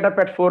should get up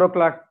at 4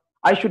 o'clock,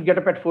 I should get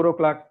up at 4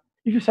 o'clock.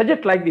 If you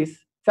suggest like this,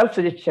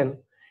 self-suggestion,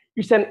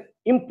 it's an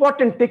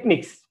important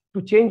technique to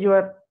change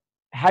your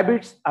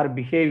habits or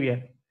behavior.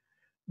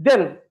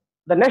 Then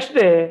the next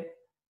day,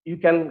 you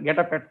can get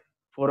up at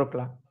 4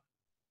 o'clock.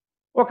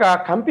 ఒక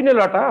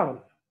కంపెనీలో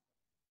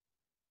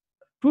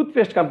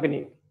toothpaste company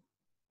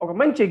ఒక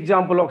మంచి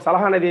example. ఒక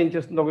సలహా అనేది ఏం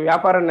చేస్తుందో, ఒక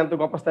వ్యాపారాన్ని ఎంత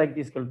గొప్ప స్థాయికి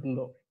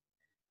తీసుకెళ్తుందో.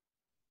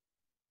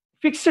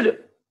 ఫిక్స్డ్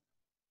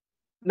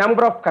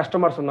నెంబర్ ఆఫ్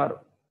కస్టమర్స్ ఉన్నారు.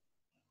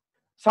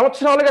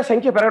 సంవత్సరాలుగా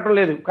సంఖ్య పెరగటం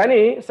లేదు, కానీ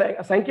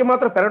సంఖ్య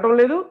మాత్రం పెరగటం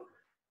లేదు.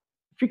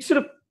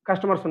 ఫిక్స్డ్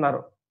కస్టమర్స్ ఉన్నారు.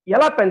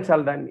 ఎలా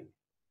పెంచాలి దాన్ని?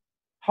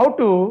 How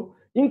to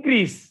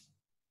increase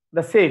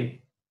the sale?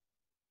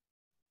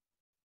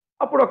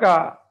 అప్పుడు ఒక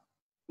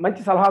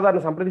మంచి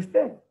సలహాదారుని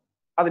సంప్రదిస్తే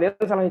అది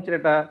నేను సలహా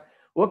ఇచ్చినట్ట,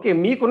 ఓకే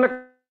మీకున్న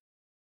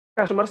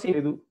కస్టమర్స్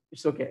లేదు,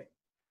 it's okay,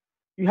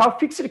 you have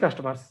fixed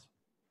customers,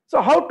 so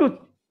how to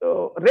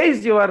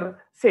rise your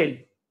sale?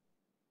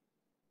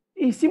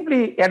 ఈ సింప్లీ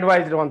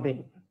అడ్వైజ్డ్ వన్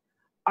థింగ్.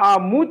 ఆ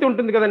మూతి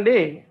ఉంటుంది కదండి,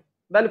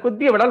 దాన్ని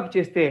కొద్దిగా వెడల్పు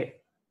చేస్తే,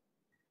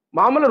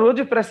 మామూలు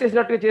రోజు ప్రెస్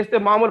చేసినట్టుగా చేస్తే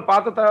మామూలు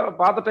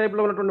పాత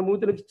టైప్లో ఉన్నటువంటి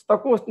మూతి నుంచి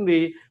తక్కువ వస్తుంది.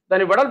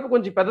 దాని వెడల్పు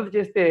కొంచెం పెద్దది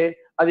చేస్తే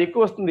అది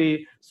ఎక్కువ వస్తుంది.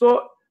 So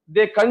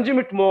they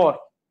consume it more.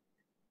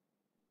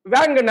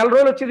 వేగంగా 4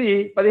 రోజులు వచ్చేది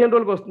 15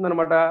 రోజులకు వస్తుంది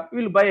అనమాట.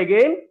 Will buy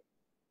again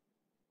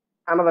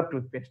another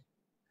toothpaste.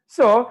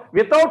 So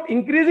without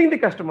increasing the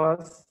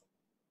customers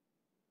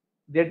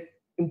they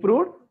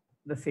improved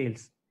the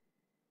sales.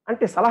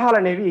 అంటే సలహాలు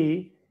అనేవి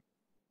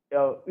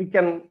we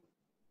can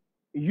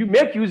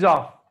make use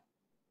of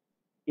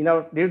in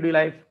our day-to-day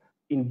life,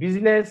 in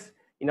business,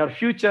 in our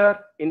future,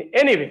 in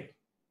any way.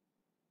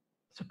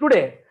 So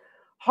today,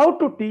 how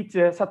to teach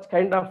such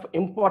kind of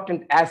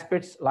important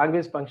aspects,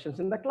 language functions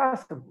in the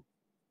classroom?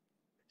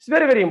 It's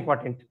very, very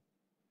important.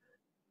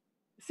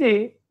 See,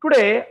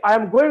 today I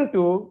am going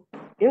to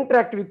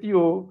interact with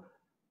you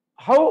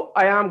how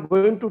I am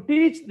going to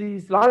teach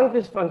these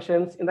language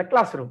functions in the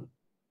classroom.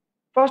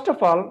 First of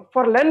all,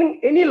 for learning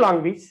any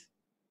language,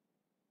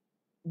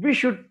 we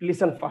should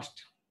listen first.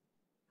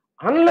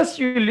 Unless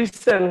you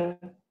listen,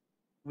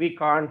 we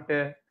can't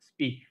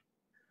speak.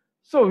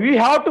 So we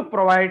have to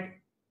provide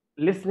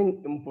listening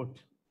input.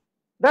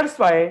 That's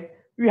why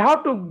we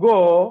have to go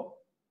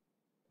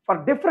for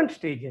different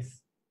stages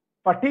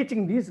for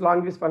teaching these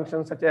language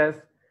functions, such as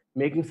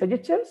making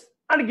suggestions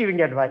and giving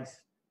advice.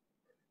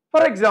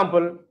 For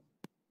example,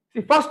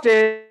 the first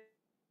stage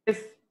is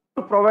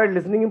to provide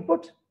listening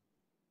input.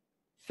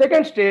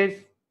 Second stage,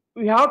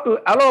 we have to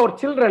allow our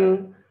children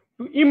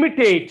to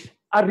imitate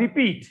or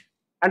repeat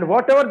and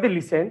whatever they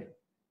listen.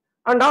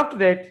 And after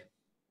that,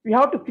 we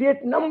have to create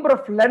number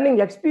of learning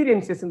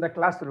experiences in the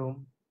classroom.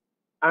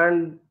 And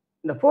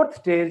in the fourth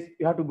stage,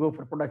 you have to go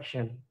for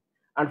production.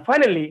 And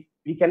finally,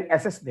 we can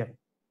assess them.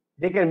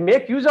 they can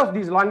make use of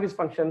these language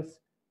functions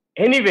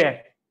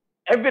anywhere,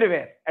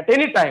 everywhere, at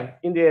any time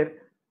in their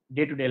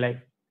day-to-day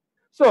life.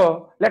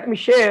 So let me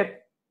share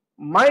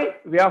my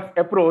way of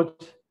approach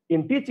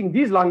in teaching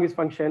these language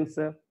functions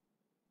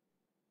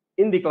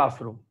in the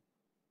classroom.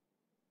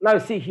 Now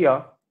see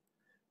here,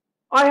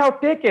 I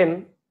have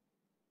taken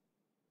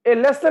a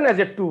lesson as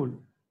a tool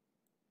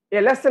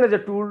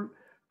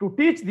to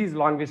teach these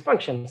language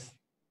functions.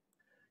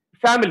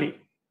 Family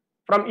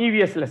from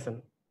EVS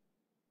lesson.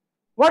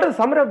 What is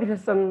the summary of the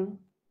lesson?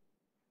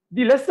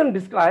 The lesson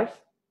describes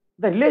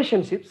the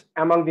relationships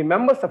among the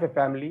members of a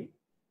family,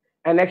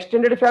 an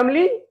extended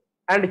family,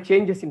 and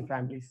changes in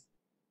families.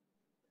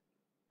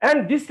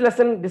 And this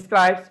lesson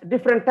describes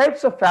different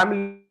types of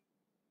families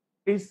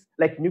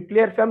like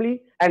nuclear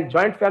family and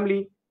joint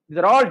family. These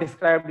are all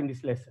described in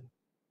this lesson.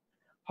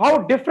 How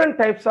different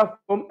types of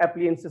home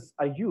appliances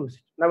are used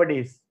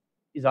nowadays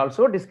is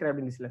also described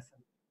in this lesson.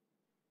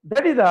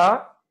 That is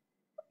the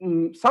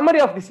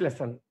summary of this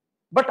lesson.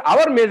 But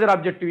our major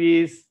objective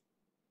is,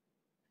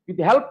 with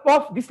the help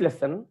of this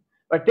lesson,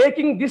 by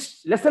taking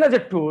this lesson as a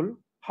tool,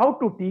 how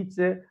to teach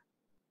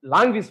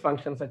language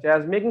functions such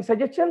as making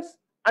suggestions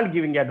and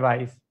giving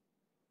advice.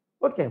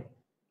 Okay,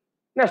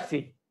 let's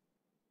see.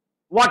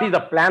 What is the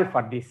plan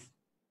for this?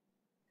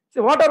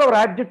 So what are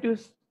our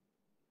objectives?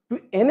 To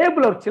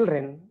enable our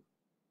children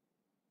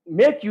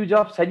make use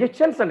of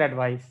suggestions and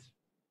advice.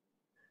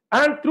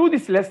 And through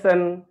this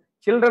lesson,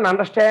 children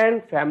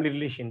understand family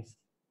relations.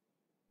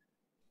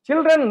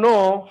 Children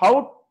know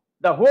how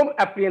the home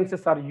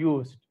appliances are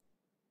used.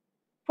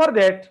 For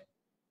that,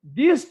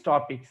 these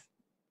topics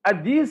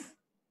and these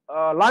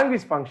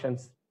language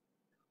functions,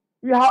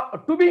 we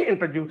have to be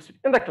introduced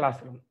in the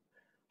classroom.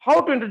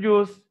 How to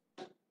introduce?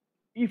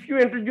 If you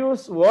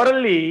introduce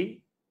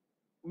orally,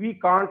 we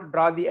can't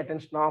draw the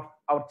attention of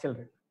our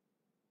children.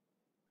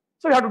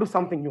 So we have to do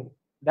something new.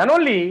 Then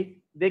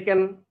only they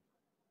can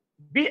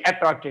be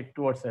attracted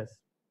towards us.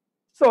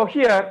 So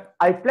here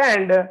I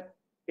planned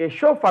a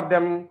show for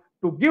them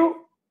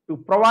to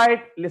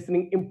provide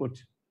listening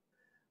input.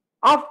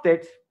 After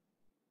that,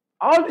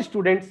 all the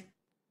students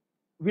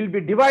will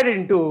be divided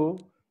into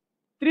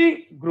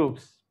 3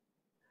 groups,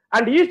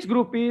 and each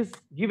group is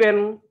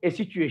given a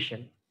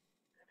situation.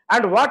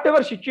 And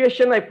whatever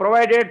situation I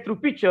provided through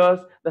pictures,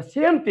 the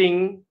same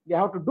thing they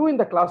have to do in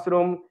the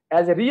classroom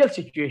as a real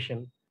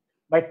situation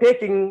by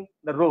taking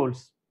the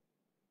roles.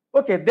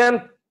 Okay,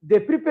 then they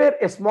prepare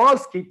a small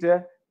skit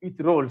with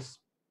roles.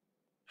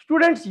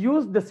 Students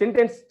use the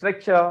sentence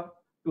structure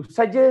to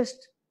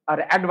suggest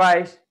or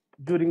advise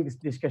during this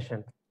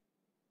discussion.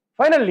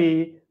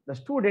 Finally, the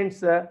students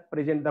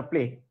present the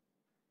play.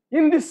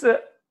 In this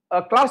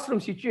classroom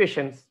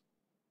situations,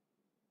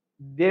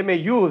 they may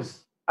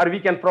use, or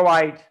we can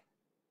provide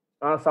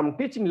some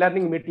teaching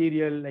learning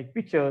material like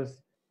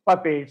pictures,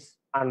 puppets,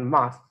 and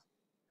masks.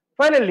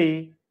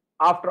 Finally,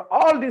 after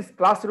all these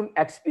classroom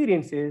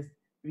experiences,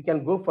 we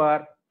can go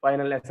for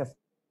final assessment.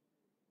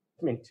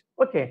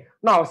 Okay,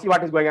 now see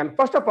what is going on.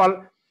 First of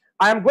all,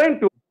 I am going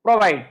to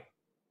provide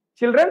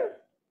children,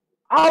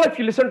 all of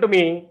you listen to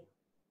me.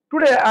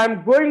 Today I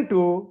am going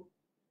to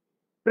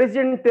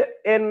present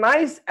a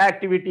nice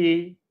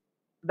activity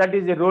that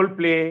is a role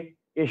play,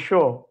 a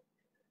show.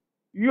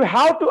 You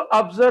have to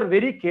observe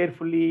very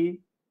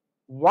carefully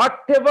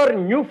whatever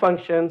new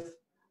functions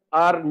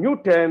or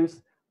new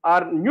terms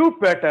or new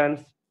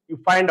patterns you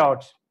find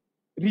out.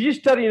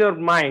 Register in your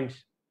mind.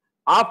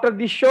 After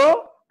this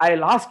show,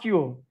 I'll ask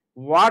you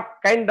what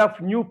kind of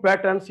new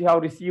patterns you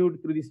have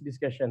received through this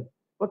discussion.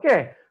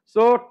 Okay,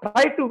 so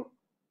try to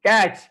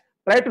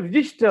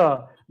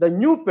register the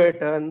new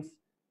patterns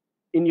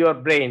in your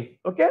brain.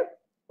 Okay,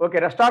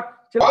 let's start.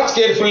 Watch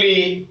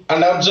carefully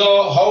and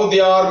observe how they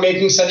are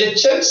making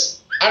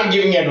suggestions and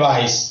giving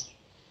advice.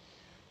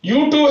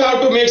 You too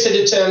have to make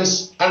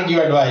suggestions and give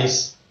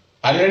advice.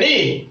 Are you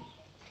ready?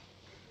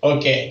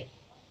 Okay.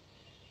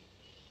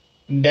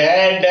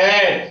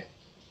 Dad,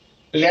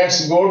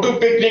 let's go to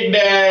picnic,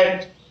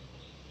 Dad.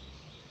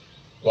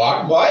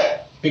 What, boy?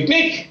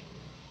 Picnic?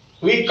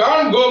 We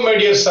can't go, my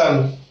dear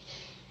son.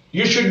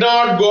 You should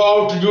not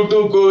go out due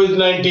to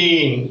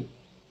COVID-19.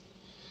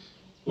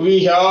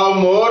 We have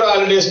more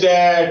holidays,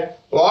 Dad.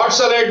 What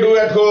shall I do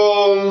at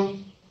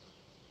home?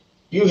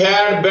 You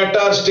had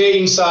better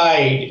stay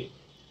inside.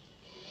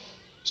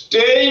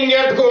 Staying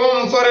at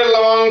home for a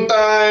long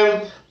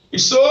time,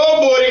 it's so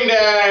boring,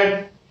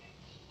 Dad.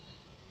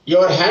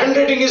 Your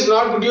handwriting is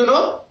not good, you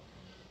know.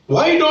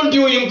 Why don't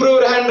you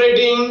improve your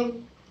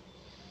handwriting?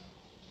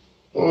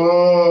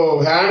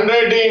 Oh,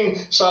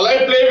 handwriting. Shall I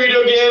play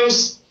video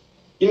games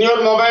in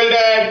your mobile,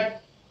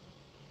 Dad?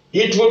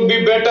 It would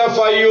be better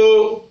for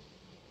you.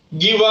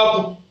 Give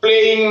up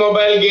playing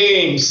mobile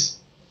games.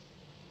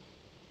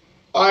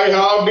 I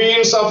have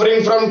been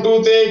suffering from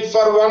toothache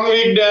for 1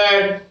 week,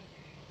 Dad.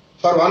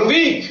 For 1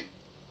 week?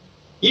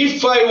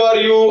 If I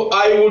were you,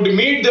 I would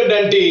meet the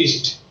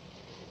dentist.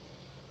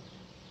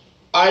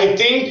 I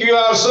think you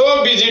are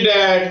so busy,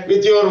 Dad,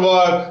 with your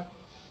work.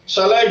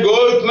 Shall I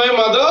go with my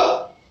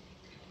mother?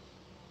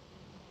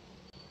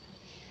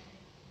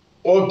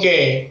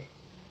 Okay,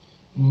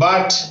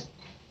 but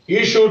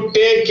you should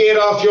take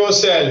care of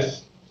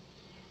yourself.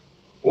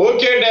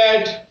 Okay,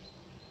 Dad,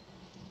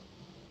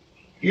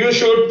 you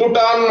should put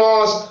on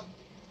mask.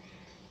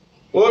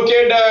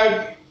 Okay,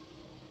 Dad,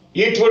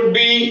 it would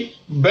be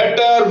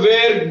better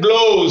wear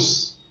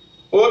gloves.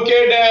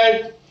 Okay,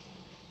 Dad,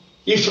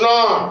 if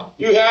not,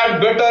 you had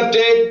better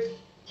take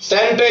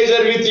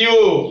sanitizer with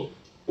you.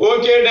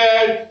 Okay,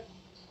 Dad,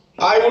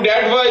 I would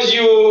advise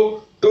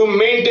you to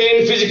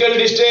maintain physical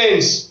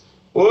distance.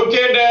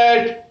 Okay,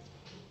 Dad,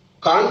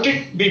 can't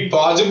it be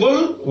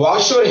possible?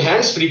 Wash your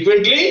hands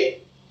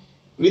frequently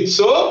with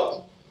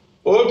soap?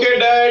 Okay,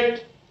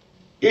 Dad,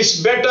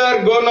 it's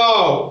better go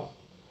now.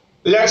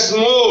 Let's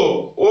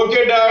move.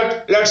 Okay,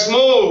 Dad, let's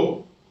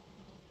move.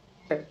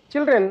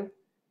 Children,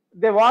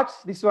 they watch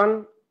this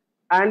one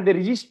and they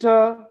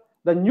register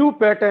the new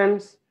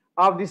patterns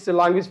of these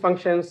language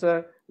functions,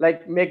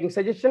 like making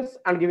suggestions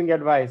and giving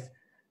advice.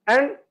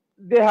 And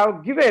they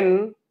have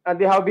been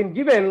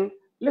given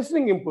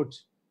listening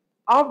inputs.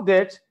 Of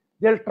that,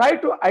 they'll try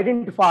to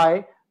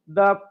identify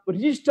the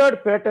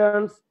registered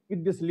patterns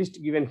with this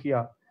list given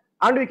here.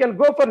 And we can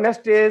go for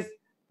next is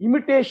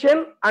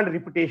imitation and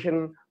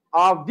repetition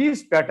of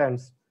these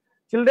patterns.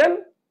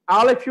 Children,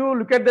 all of you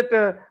look at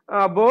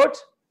that board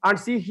and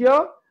see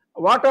here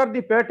what are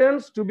the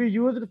patterns to be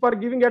used for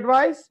giving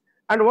advice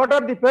and what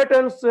are the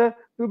patterns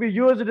to be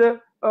used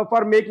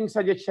for making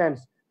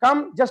suggestions.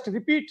 Come, just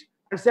repeat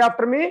and say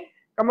after me.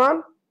 Come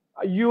on.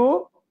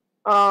 You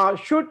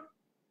should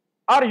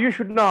or you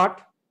should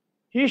not.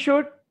 He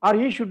should or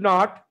he should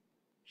not.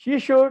 She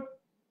should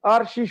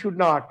or she should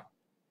not.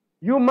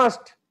 You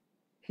must,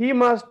 he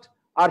must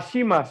or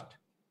she must.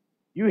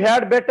 You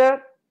had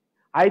better.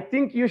 I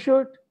think you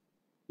should.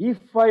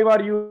 If I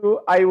were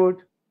you, I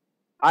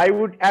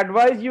would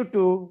advise you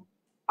to.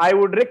 I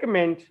would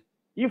recommend.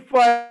 If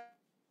I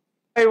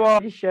were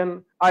a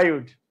physician, I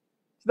would.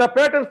 So the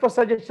patterns for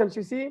suggestions,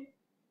 you see.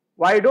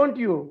 Why don't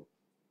you?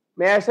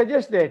 May I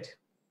suggest that?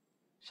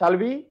 Shall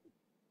we?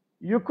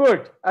 You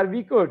could or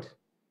we could.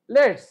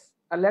 Let's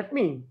or let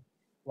me.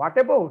 What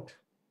about?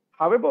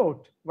 How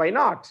about? Why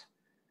not?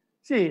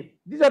 See,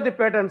 these are the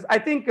patterns. I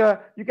think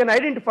you can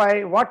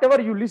identify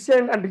whatever you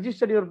listened and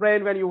registered in your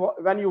brain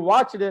when you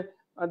watched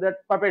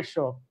that puppet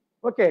show.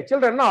 Okay,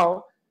 children.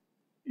 Now,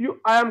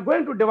 I am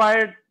going to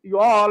divide you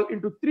all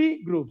into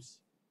 3 groups.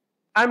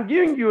 I am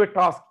giving you a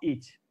task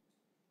each.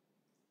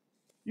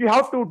 You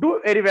have to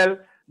do very well.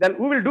 Then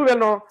who will do well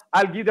now?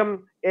 I'll give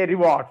them a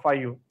reward for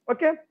you.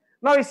 Okay.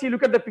 Now you see,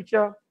 look at the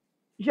picture.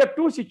 Here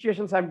 2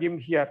 situations I'm giving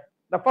here.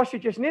 The first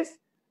situation is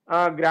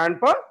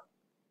grandpa,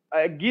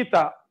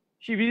 Geeta.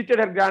 She visited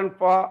her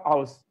grandpa's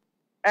house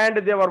and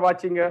they were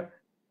watching a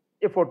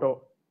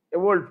photo,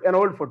 an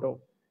old photo.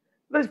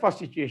 That's the first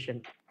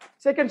situation.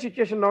 Second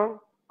situation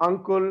now,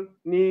 uncle,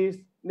 niece,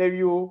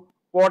 nephew,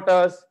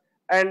 porters,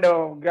 and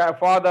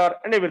father,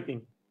 and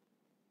everything.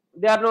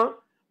 They are now,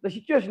 the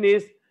situation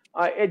is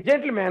a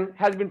gentleman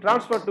has been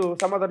transferred to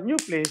some other new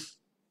place.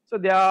 So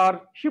they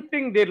are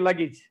shifting their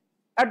luggage.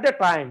 At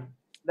that time,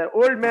 the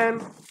old man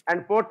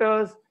and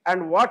porters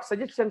and what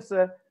suggestions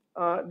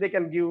they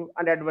can give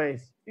and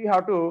advice. You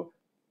have to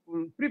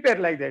prepare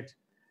like that.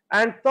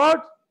 And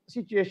third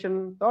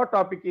situation, third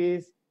topic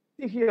is,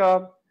 see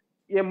here,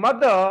 a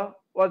mother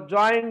was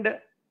joined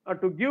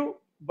to give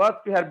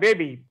birth to her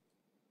baby.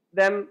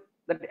 Then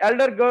the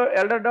elder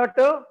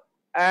daughter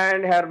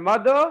and her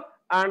mother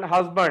and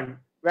husband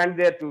went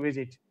there to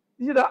visit.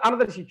 This is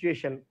another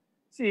situation.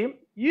 See,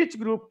 each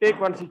group take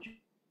one situation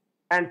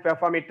and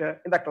perform it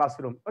in the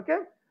classroom. Okay,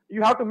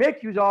 you have to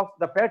make use of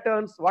the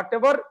patterns,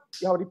 whatever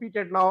you have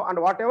repeated now and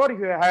whatever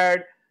you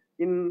had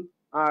in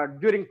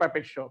during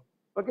puppet show.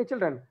 Okay,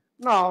 children.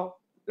 Now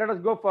let us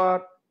go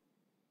for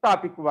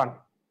topic 1.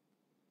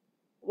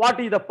 What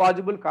is the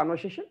possible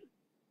conversation?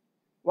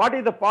 What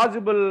is the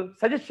possible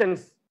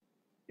suggestions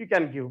you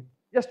can give?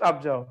 Just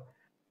observe.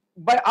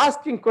 By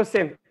asking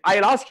questions,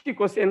 I'll ask you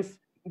questions.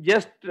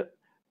 Just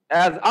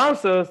as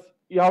answers,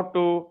 you have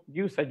to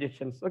give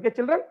suggestions. Okay,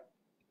 children?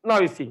 Now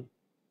you see.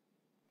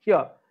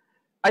 Here,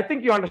 I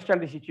think you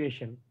understand the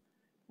situation.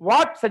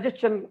 What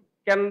suggestion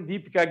can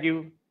Deepika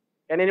give?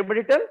 Can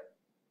anybody tell?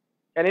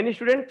 Can any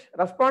student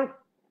respond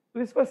to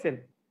this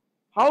question?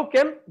 How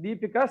can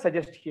Deepika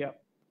suggest here?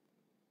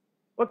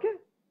 Okay,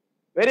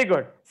 very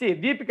good. See,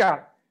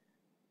 Deepika,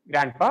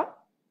 grandpa,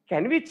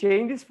 can we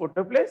change this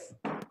photo place?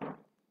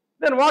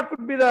 Then what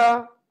could be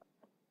the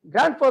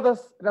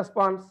grandfather's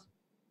response?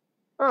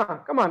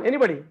 Come on,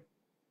 anybody?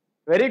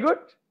 Very good.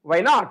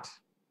 Why not?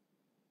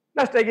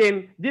 Next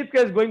again,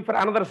 Deepika is going for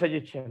another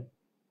suggestion.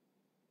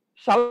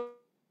 Shall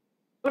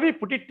we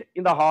put it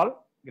in the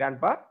hall,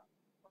 grandpa?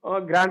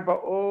 Grandpa,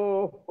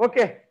 oh,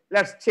 okay,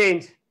 let's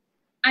change.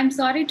 I'm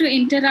sorry to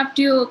interrupt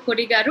you,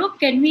 Kodi Garu.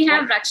 Can we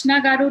have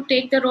Rachna Garu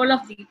take the role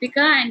of Deepika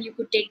and you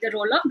could take the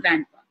role of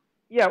grandpa?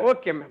 Yeah,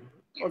 okay, ma'am.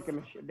 Yes. Okay,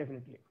 ma'am, sure,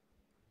 definitely.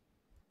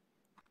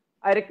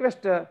 I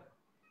request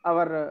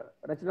our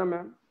Rachna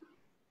ma'am.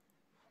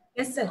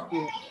 Yes, sir.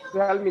 To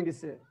help me in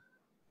this.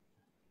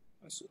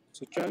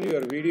 Switch on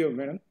your video,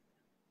 madam.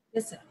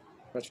 Yes, sir.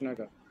 Rachna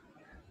garu.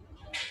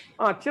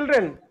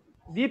 Children,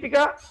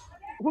 Deepika,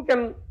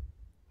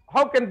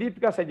 how can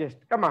Deepika suggest?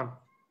 Come on.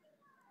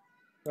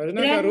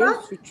 Rajna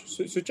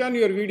garu, switch on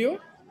your video.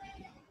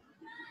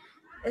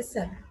 Yes,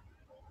 sir.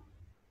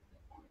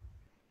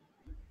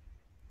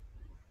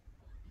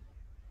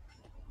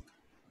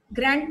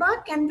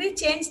 Grandpa, can we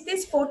change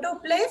this photo,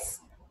 please?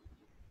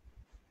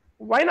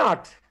 Why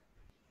not?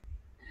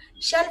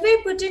 Shall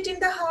we put it in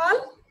the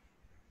hall?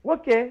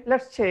 Okay,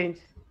 let's change.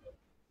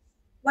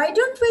 Why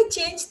don't we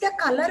change the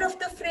color of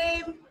the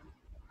frame?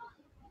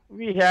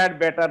 We had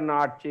better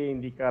not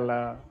change the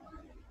color.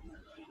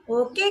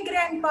 Okay,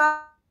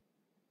 Grandpa.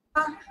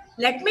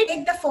 Let me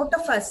take the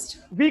photo first.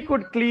 We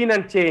could clean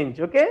and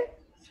change, okay?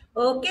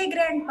 Okay,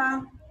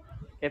 Grandpa.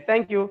 Okay,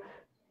 thank you.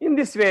 In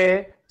this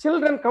way,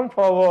 children come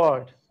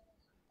forward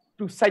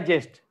to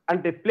suggest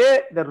and they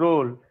play the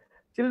role.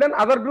 Children,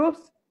 other groups,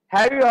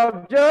 have you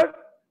observed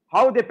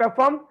how they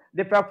performed?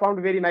 They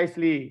performed very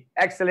nicely,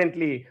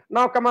 excellently.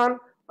 Now, come on.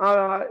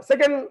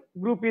 Second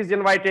group is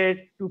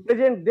invited to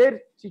present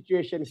their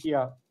situation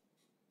here.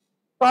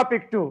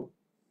 Topic 2.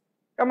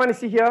 Come on,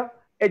 see here.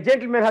 A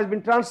gentleman has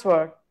been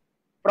transferred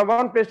from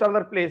one place to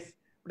another place.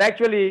 But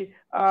actually,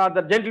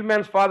 the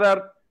gentleman's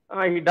father,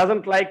 he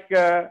doesn't like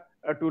to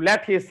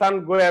let his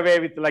son go away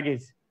with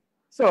luggage.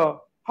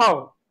 So,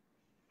 how?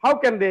 How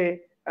can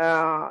they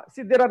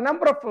see? There are a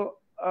number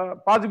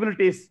of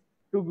possibilities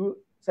to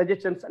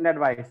suggestions and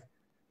advice.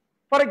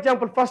 For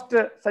example, first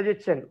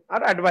suggestion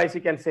or advice,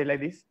 you can say like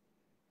this: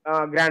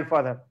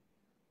 grandfather,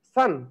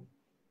 son,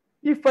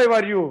 if I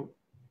were you,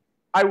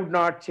 I would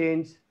not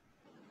change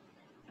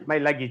my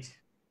luggage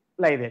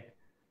like that.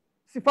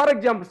 See, for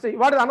example, see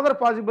what is another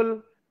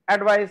possible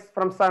advice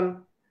from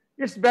son?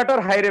 It's better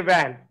hire a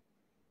van.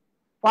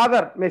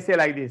 Father may say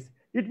like this: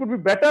 it would be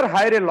better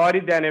hire a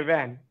lorry than a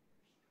van.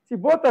 See,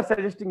 both are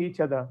suggesting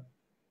each other.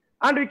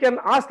 And we can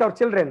ask our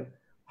children,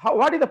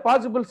 what is the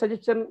possible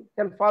suggestion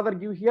can father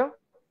give here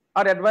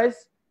or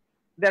advice?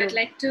 Then I'd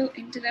like to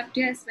interrupt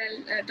you as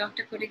well,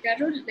 Dr.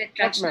 Kurigaru. Let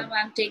Rachna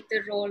ma'am take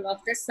the role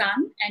of the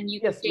son and you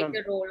could take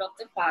the role of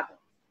the father.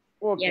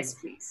 Okay. Yes,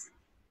 please.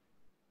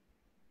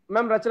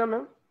 Ma'am, Rachna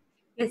ma'am?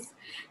 Yes.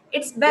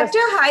 It's better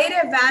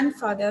hire a van,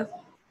 father.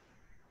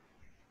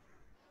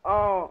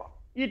 Oh,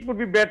 it would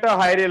be better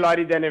hire a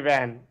lorry than a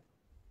van.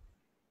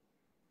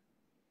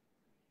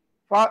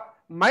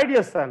 My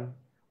dear son,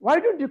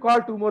 why don't you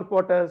call 2 more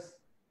porters?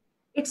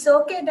 It's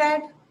okay,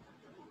 Dad.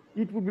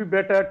 It would be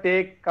better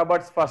take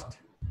cupboards first.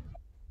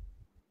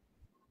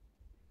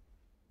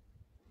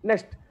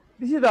 Next,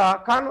 this is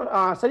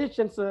the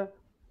suggestions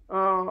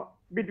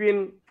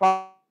between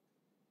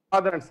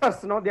father and son.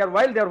 No,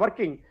 while they are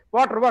working.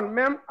 Porter 1,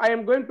 ma'am, I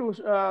am going to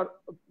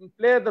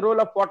play the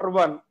role of Porter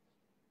 1.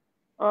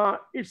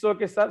 It's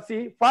okay, sir.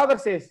 See, father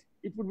says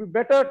it would be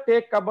better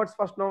take cupboards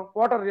first. No,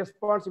 Porter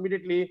responds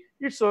immediately.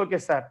 It's okay,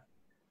 sir.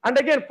 And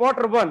again,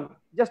 Porter 1,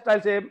 just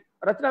I'll say,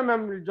 Rachna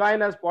ma'am will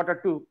join as Porter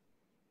 2.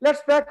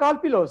 Let's pack all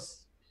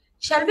pillows.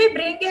 Shall we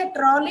bring a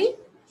trolley?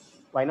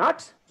 Why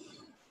not?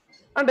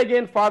 And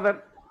again,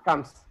 father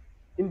comes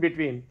in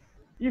between.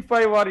 If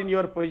I were in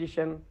your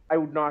position, I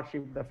would not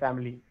shift the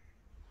family.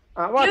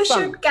 You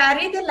should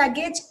carry the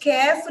luggage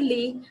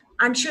carefully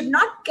and should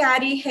not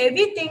carry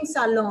heavy things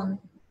alone.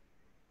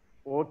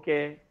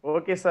 Okay,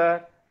 okay,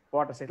 sir.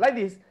 Porter says like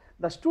this.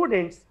 The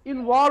students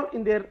involved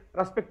in their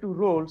respective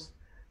roles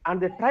and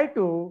they try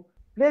to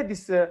play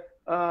this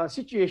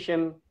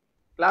situation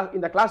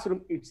in the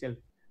classroom itself.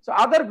 So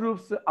other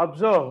groups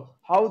observe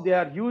how they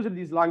are using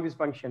these language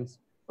functions.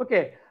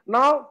 Okay,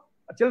 now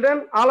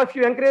children, all of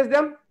you encourage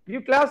them.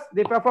 You class,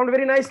 they performed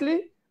very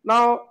nicely.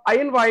 Now I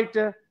invite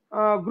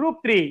group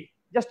 3.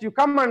 Just you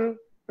come and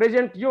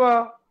present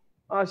your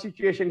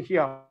situation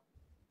here.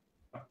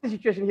 The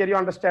situation here you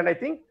understand, I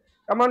think.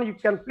 Come on, you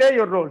can play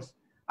your roles.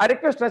 I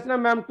request Rachna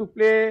ma'am to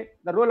play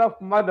the role of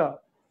mother.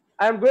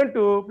 I am going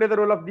to play the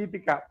role of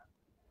Deepika.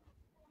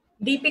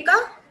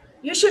 Deepika,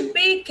 you should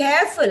be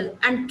careful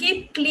and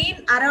keep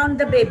clean around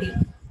the baby.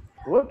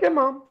 Okay,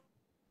 mom.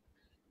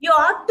 You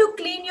ought to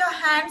clean your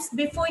hands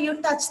before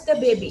you touch the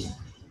baby.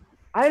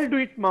 I'll do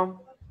it, mom.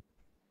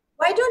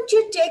 Why don't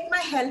you take my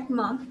help,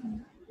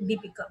 mom?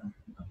 Deepika.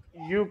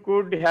 You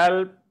could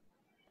help.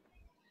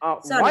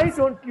 Why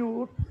don't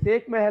you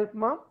take my help,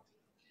 mom?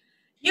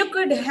 You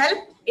could help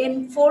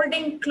in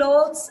folding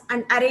clothes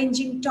and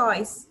arranging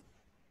toys.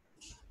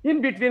 In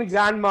between,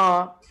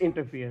 grandma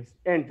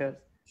enters.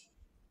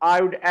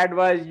 I would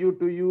advise you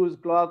to use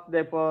cloth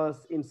diapers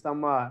in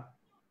summer.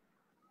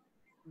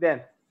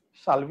 Then,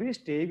 shall we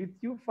stay with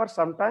you for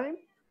some time?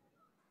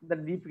 The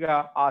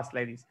Deepika asked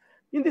like this.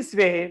 In this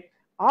way,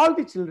 all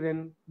the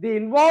children, they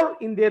involve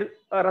in their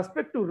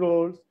respective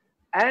roles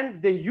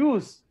and they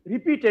use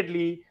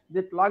repeatedly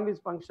the language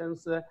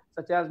functions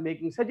such as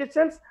making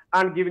suggestions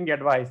and giving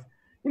advice.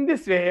 In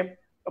this way,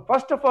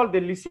 first of all, they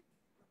listen,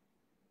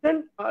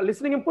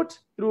 listening input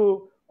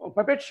through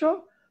puppet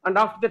show, and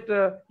after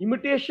that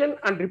imitation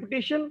and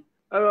repetition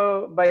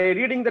by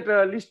reading that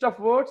list of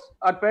words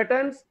or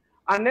patterns,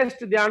 and next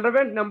they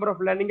underwent number of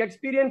learning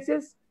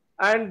experiences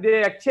and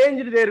they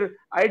exchanged their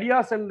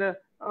ideas and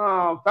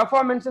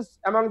performances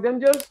among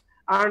themselves,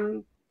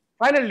 and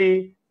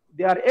finally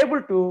they are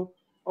able to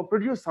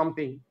produce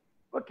something.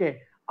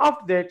 Okay,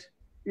 after that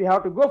we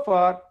have to go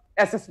for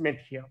assessment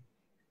here.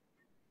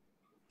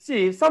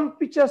 See, some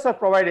pictures are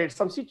provided,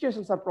 some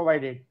situations are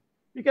provided.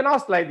 You can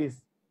ask like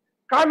this: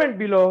 comment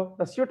below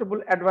the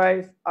suitable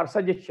advice or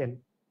suggestion.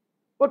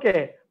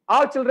 Okay,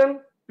 all children,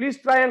 please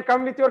try and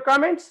come with your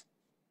comments.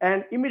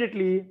 And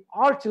immediately,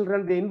 all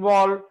children, they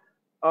involve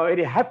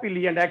very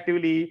happily and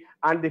actively,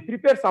 and they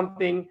prepare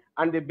something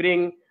and they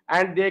bring,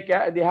 and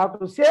they have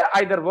to say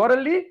either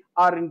orally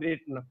or in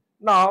written.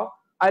 Now,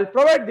 I'll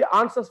provide the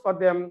answers for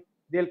them.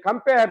 They'll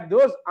compare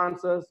those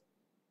answers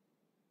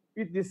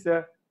with this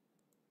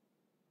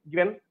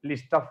given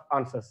list of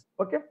answers.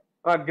 Okay,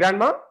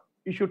 grandma,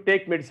 you should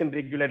take medicine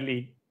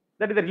regularly.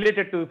 That is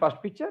related to the first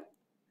picture.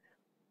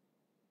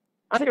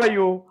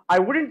 I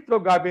wouldn't throw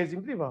garbage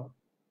in the river.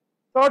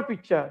 Third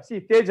picture, see,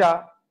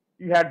 Teja,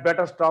 you had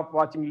better stop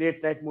watching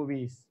late night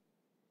movies.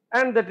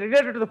 And that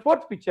related to the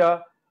fourth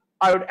picture,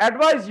 I would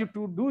advise you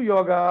to do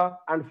yoga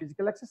and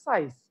physical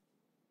exercise.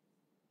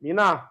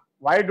 Meena,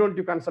 why don't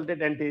you consult a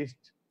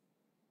dentist?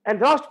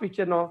 And last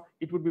picture, no,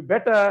 it would be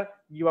better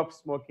give up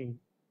smoking.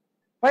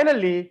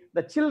 Finally,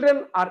 the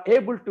children are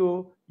able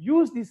to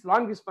use these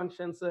language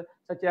functions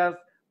such as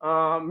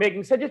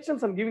making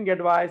suggestions and giving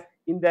advice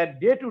in their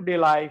day-to-day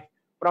life.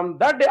 From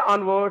that day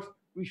onwards,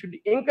 we should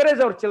encourage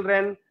our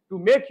children to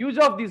make use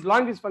of these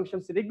language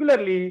functions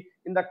regularly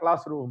in the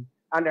classroom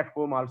and at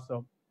home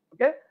also.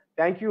 Okay,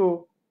 thank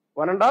you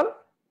one and all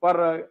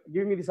for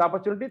giving me this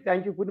opportunity.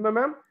 Thank you, Purnima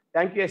ma'am.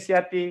 Thank you,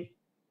 SCRT.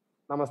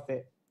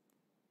 Namaste.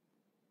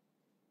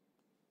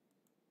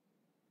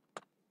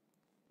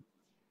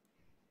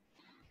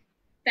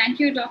 Thank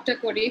you, Dr.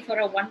 Kodi, for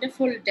a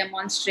wonderful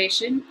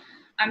demonstration.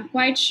 I'm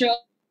quite sure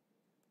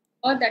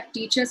that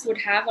teachers would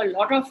have a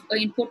lot of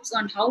inputs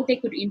on how they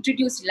could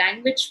introduce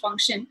language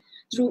function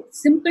through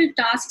simple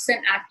tasks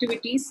and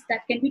activities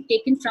that can be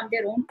taken from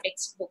their own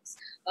textbooks.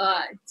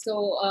 I'm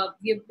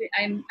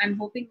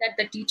hoping that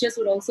the teachers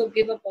would also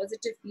give a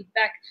positive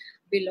feedback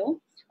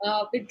below.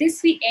 With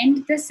this, we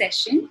end the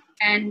session,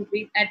 and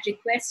we, at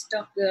request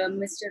of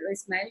Mr.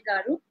 Ismail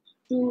Garu,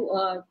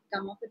 to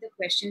come up with the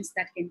questions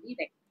that can be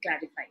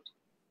clarified.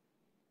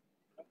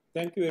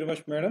 Thank you very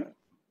much, madam.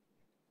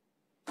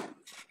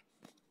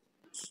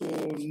 So,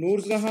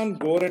 Noorjahan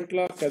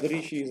Gorentla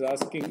Kadri, she is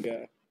asking,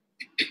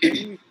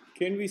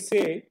 can we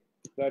say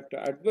that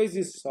advice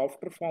is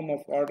softer form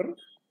of order?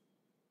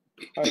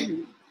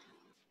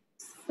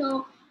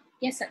 So,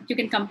 yes, sir, you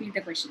can complete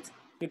the questions.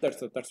 Yeah,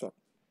 that's all.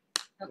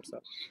 Okay.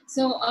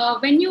 So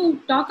when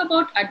you talk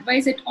about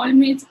advice, it all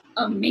means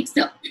makes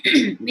the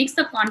makes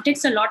the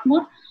context a lot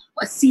more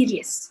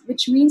serious,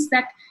 which means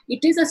that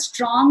it is a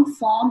strong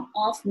form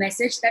of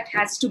message that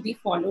has to be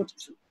followed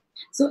through.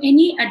 So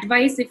any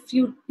advice, if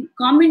you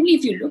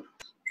look,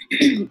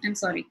 I'm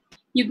sorry,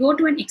 you go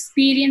to an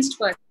experienced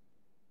person,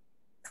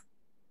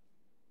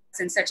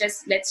 such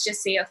as, let's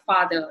just say, a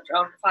father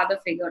or father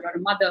figure or a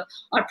mother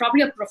or probably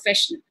a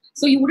professional.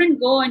 So you wouldn't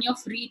go on your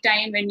free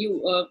time when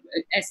you,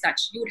 as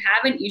such, you would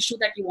have an issue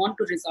that you want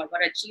to resolve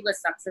or achieve a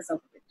success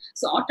of it.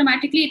 So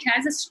automatically it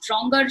has a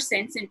stronger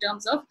sense in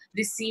terms of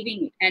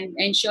receiving it and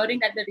ensuring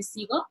that the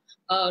receiver,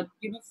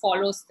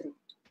 follows through.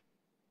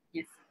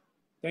 Yes.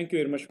 Thank you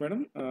very much,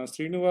 madam.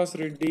 Srinivas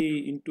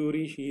Reddy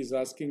Inturi, he is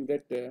asking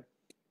that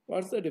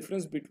what's the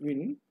difference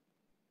between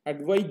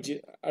advise,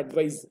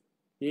 ADVISC,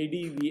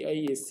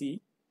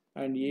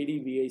 and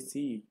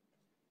ADVIC?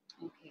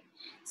 Okay.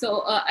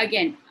 So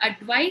again,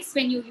 advice,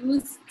 when you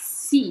use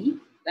C,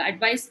 the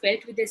advice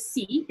spelled with a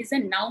C is a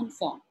noun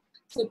form.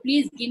 So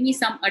please give me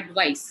some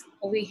advice.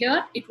 Over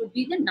here, it would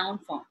be the noun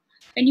form.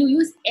 When you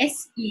use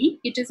SE,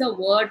 it is a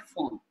word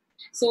form.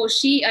 So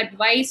she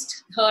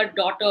advised her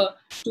daughter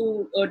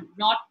to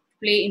not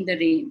play in the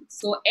rain.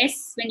 So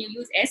S, when you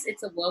use S,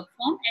 it's a verb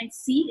form, and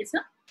C is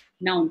a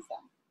noun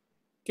form.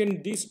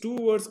 Can these two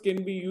words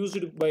can be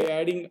used by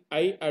adding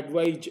I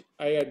advise?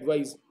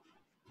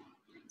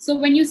 So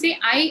when you say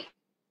I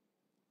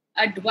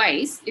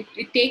advise,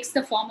 it takes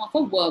the form of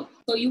a verb.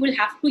 So you will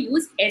have to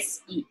use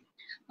SE.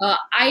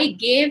 I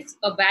gave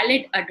a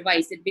valid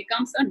advice. It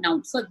becomes a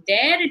noun. So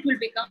there it will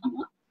become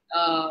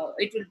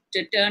it will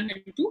turn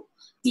into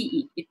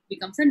CE. It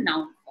becomes a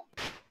noun form.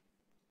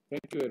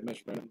 Thank you very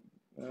much, madam.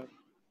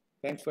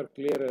 Thanks for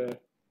clear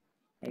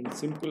and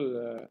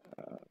simple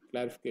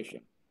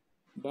clarification.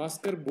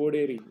 Bhaskar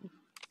Boderi,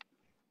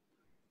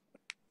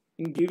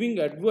 in giving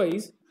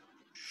advice,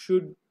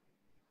 should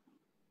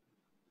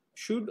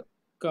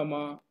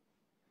comma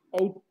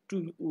out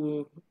to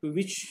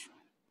which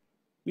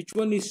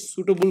one is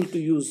suitable to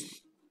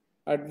use?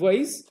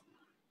 Advice,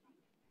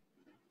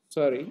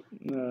 sorry,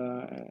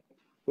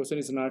 question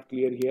is not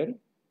clear here.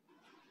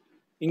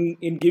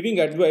 In giving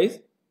advice,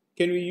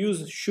 can we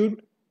use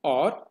should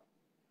or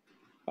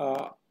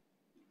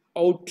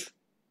out?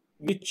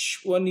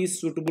 Which one is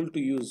suitable to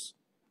use?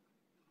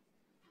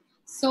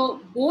 So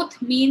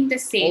both mean the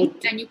same,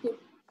 Out. and you could,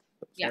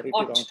 yeah, Sorry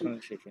ought to to.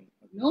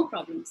 No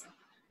problem, sir.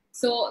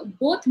 So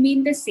both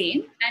mean the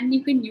same, and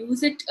you can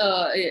use it.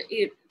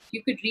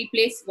 You could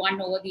replace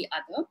one over the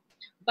other.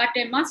 But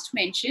I must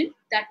mention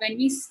that when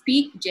we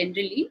speak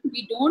generally,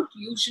 we don't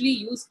usually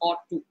use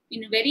ought to.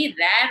 In very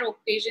rare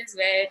occasions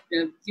where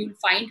you'll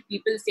find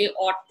people say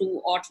ought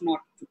to, ought not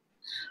to.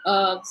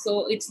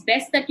 So it's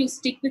best that you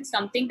stick with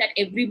something that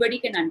everybody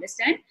can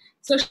understand.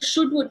 So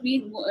should would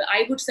be,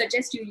 I would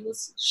suggest you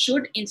use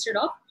should instead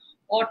of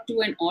ought to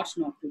and ought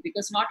not to,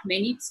 because not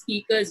many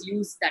speakers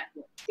use that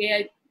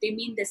word. They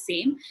mean the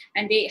same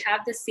and they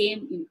have the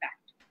same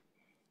impact.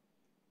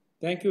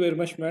 Thank you very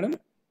much, madam.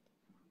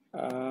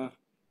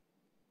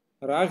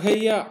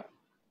 Raghaya,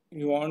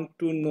 you want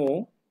to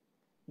know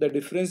the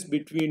difference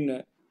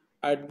between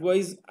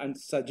advice and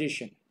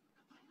suggestion.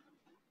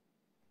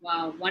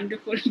 Wow,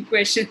 wonderful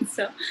question,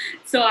 sir.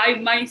 So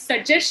my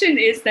suggestion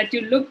is that you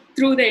look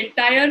through the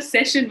entire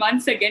session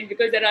once again,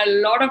 because there are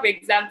a lot of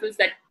examples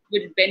that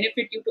will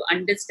benefit you to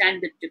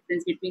understand the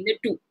difference between the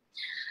two.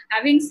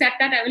 Having said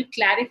that, I will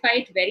clarify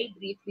it very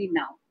briefly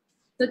now.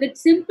 So the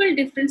simple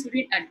difference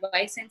between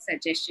advice and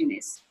suggestion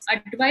is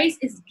advice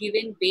is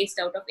given based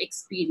out of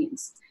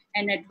experience,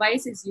 and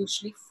advice is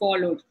usually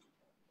followed.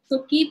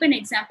 So keep an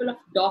example of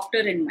doctor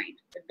in mind.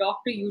 The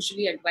doctor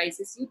usually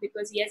advises you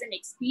because he has an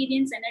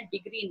experience and a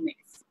degree in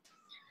medicine.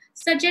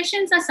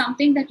 Suggestions are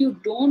something that you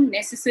don't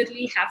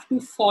necessarily have to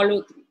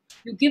follow through.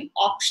 You give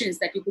options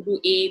that you could do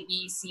A,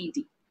 B, C,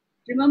 D.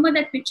 Remember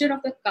that picture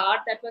of the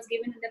card that was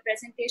given in the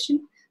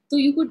presentation? So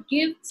you could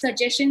give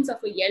suggestions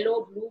of a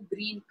yellow, blue,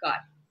 green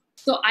card.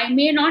 So I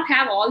may not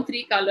have all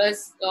three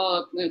colors,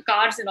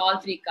 cards in all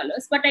three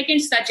colors, but I can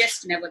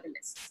suggest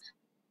nevertheless.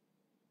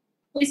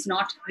 Is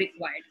not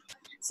required.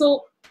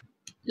 So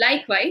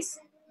likewise,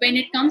 when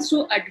it comes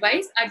to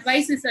advice,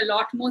 advice is a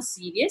lot more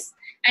serious,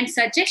 and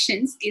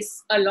suggestions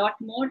is a lot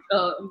more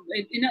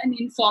in an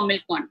informal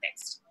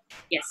context.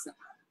 Yes, sir.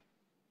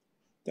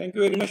 Thank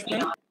you very much,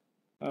 ma'am.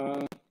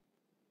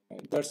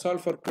 That's all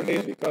for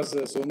today, because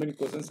so many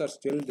questions are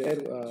still there.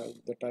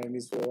 The time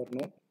is over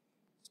now.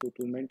 So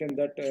to maintain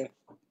that,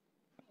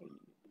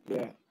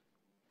 yeah.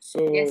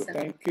 So Yes, sir.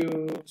 thank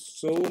you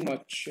so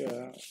much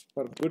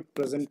for good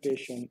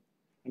presentation,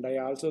 and I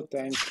also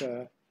thank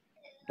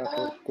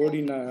Dr.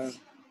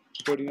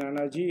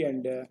 Kodinanaji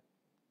and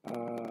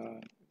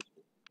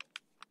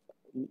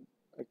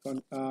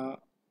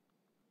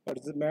what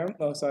is it, ma'am?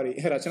 Oh, sorry,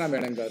 Rachana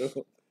Madam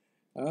Garu.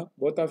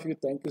 Both of you,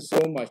 thank you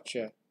so much.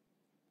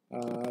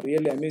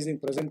 Really amazing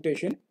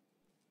presentation.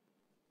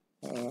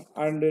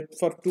 And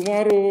for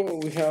tomorrow,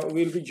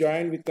 we'll be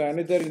joined with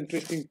another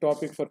interesting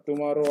topic for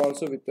tomorrow,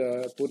 also with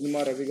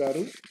Purnima Ravi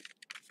Garu.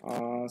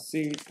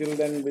 See, till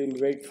then we'll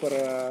wait for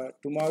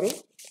tomorrow.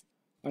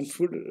 And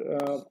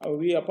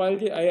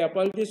I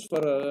apologize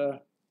for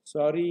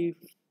sorry,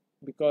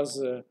 because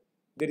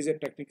there is a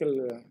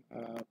technical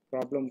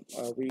problem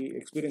we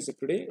experienced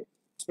today.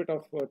 Instead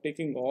of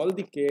taking all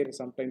the care,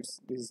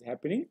 sometimes this is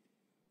happening.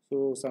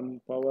 So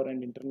some power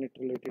and internet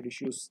related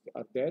issues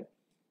are there.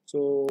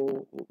 So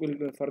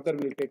we'll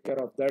take care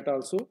of that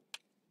also.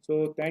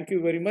 So thank you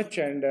very much,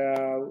 and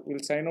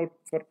we'll sign out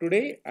for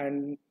today,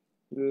 and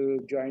we'll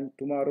join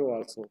tomorrow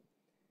also.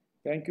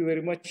 Thank you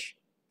very much.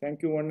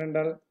 Thank you, one and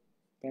all.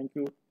 Thank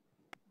you.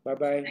 Bye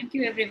bye. Thank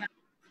you, everyone.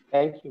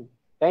 Thank you.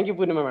 Thank you,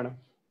 Purnima madam.